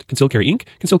Podcast, Concealed Carry Inc.,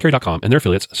 ConcealedCarry.com, and their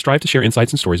affiliates strive to share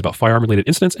insights and stories about firearm-related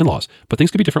incidents and laws, but things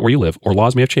could be different where you live, or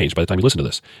laws may have changed by the time you listen to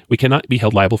this. We cannot be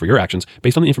held liable for your actions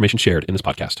based on the information shared in this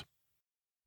podcast.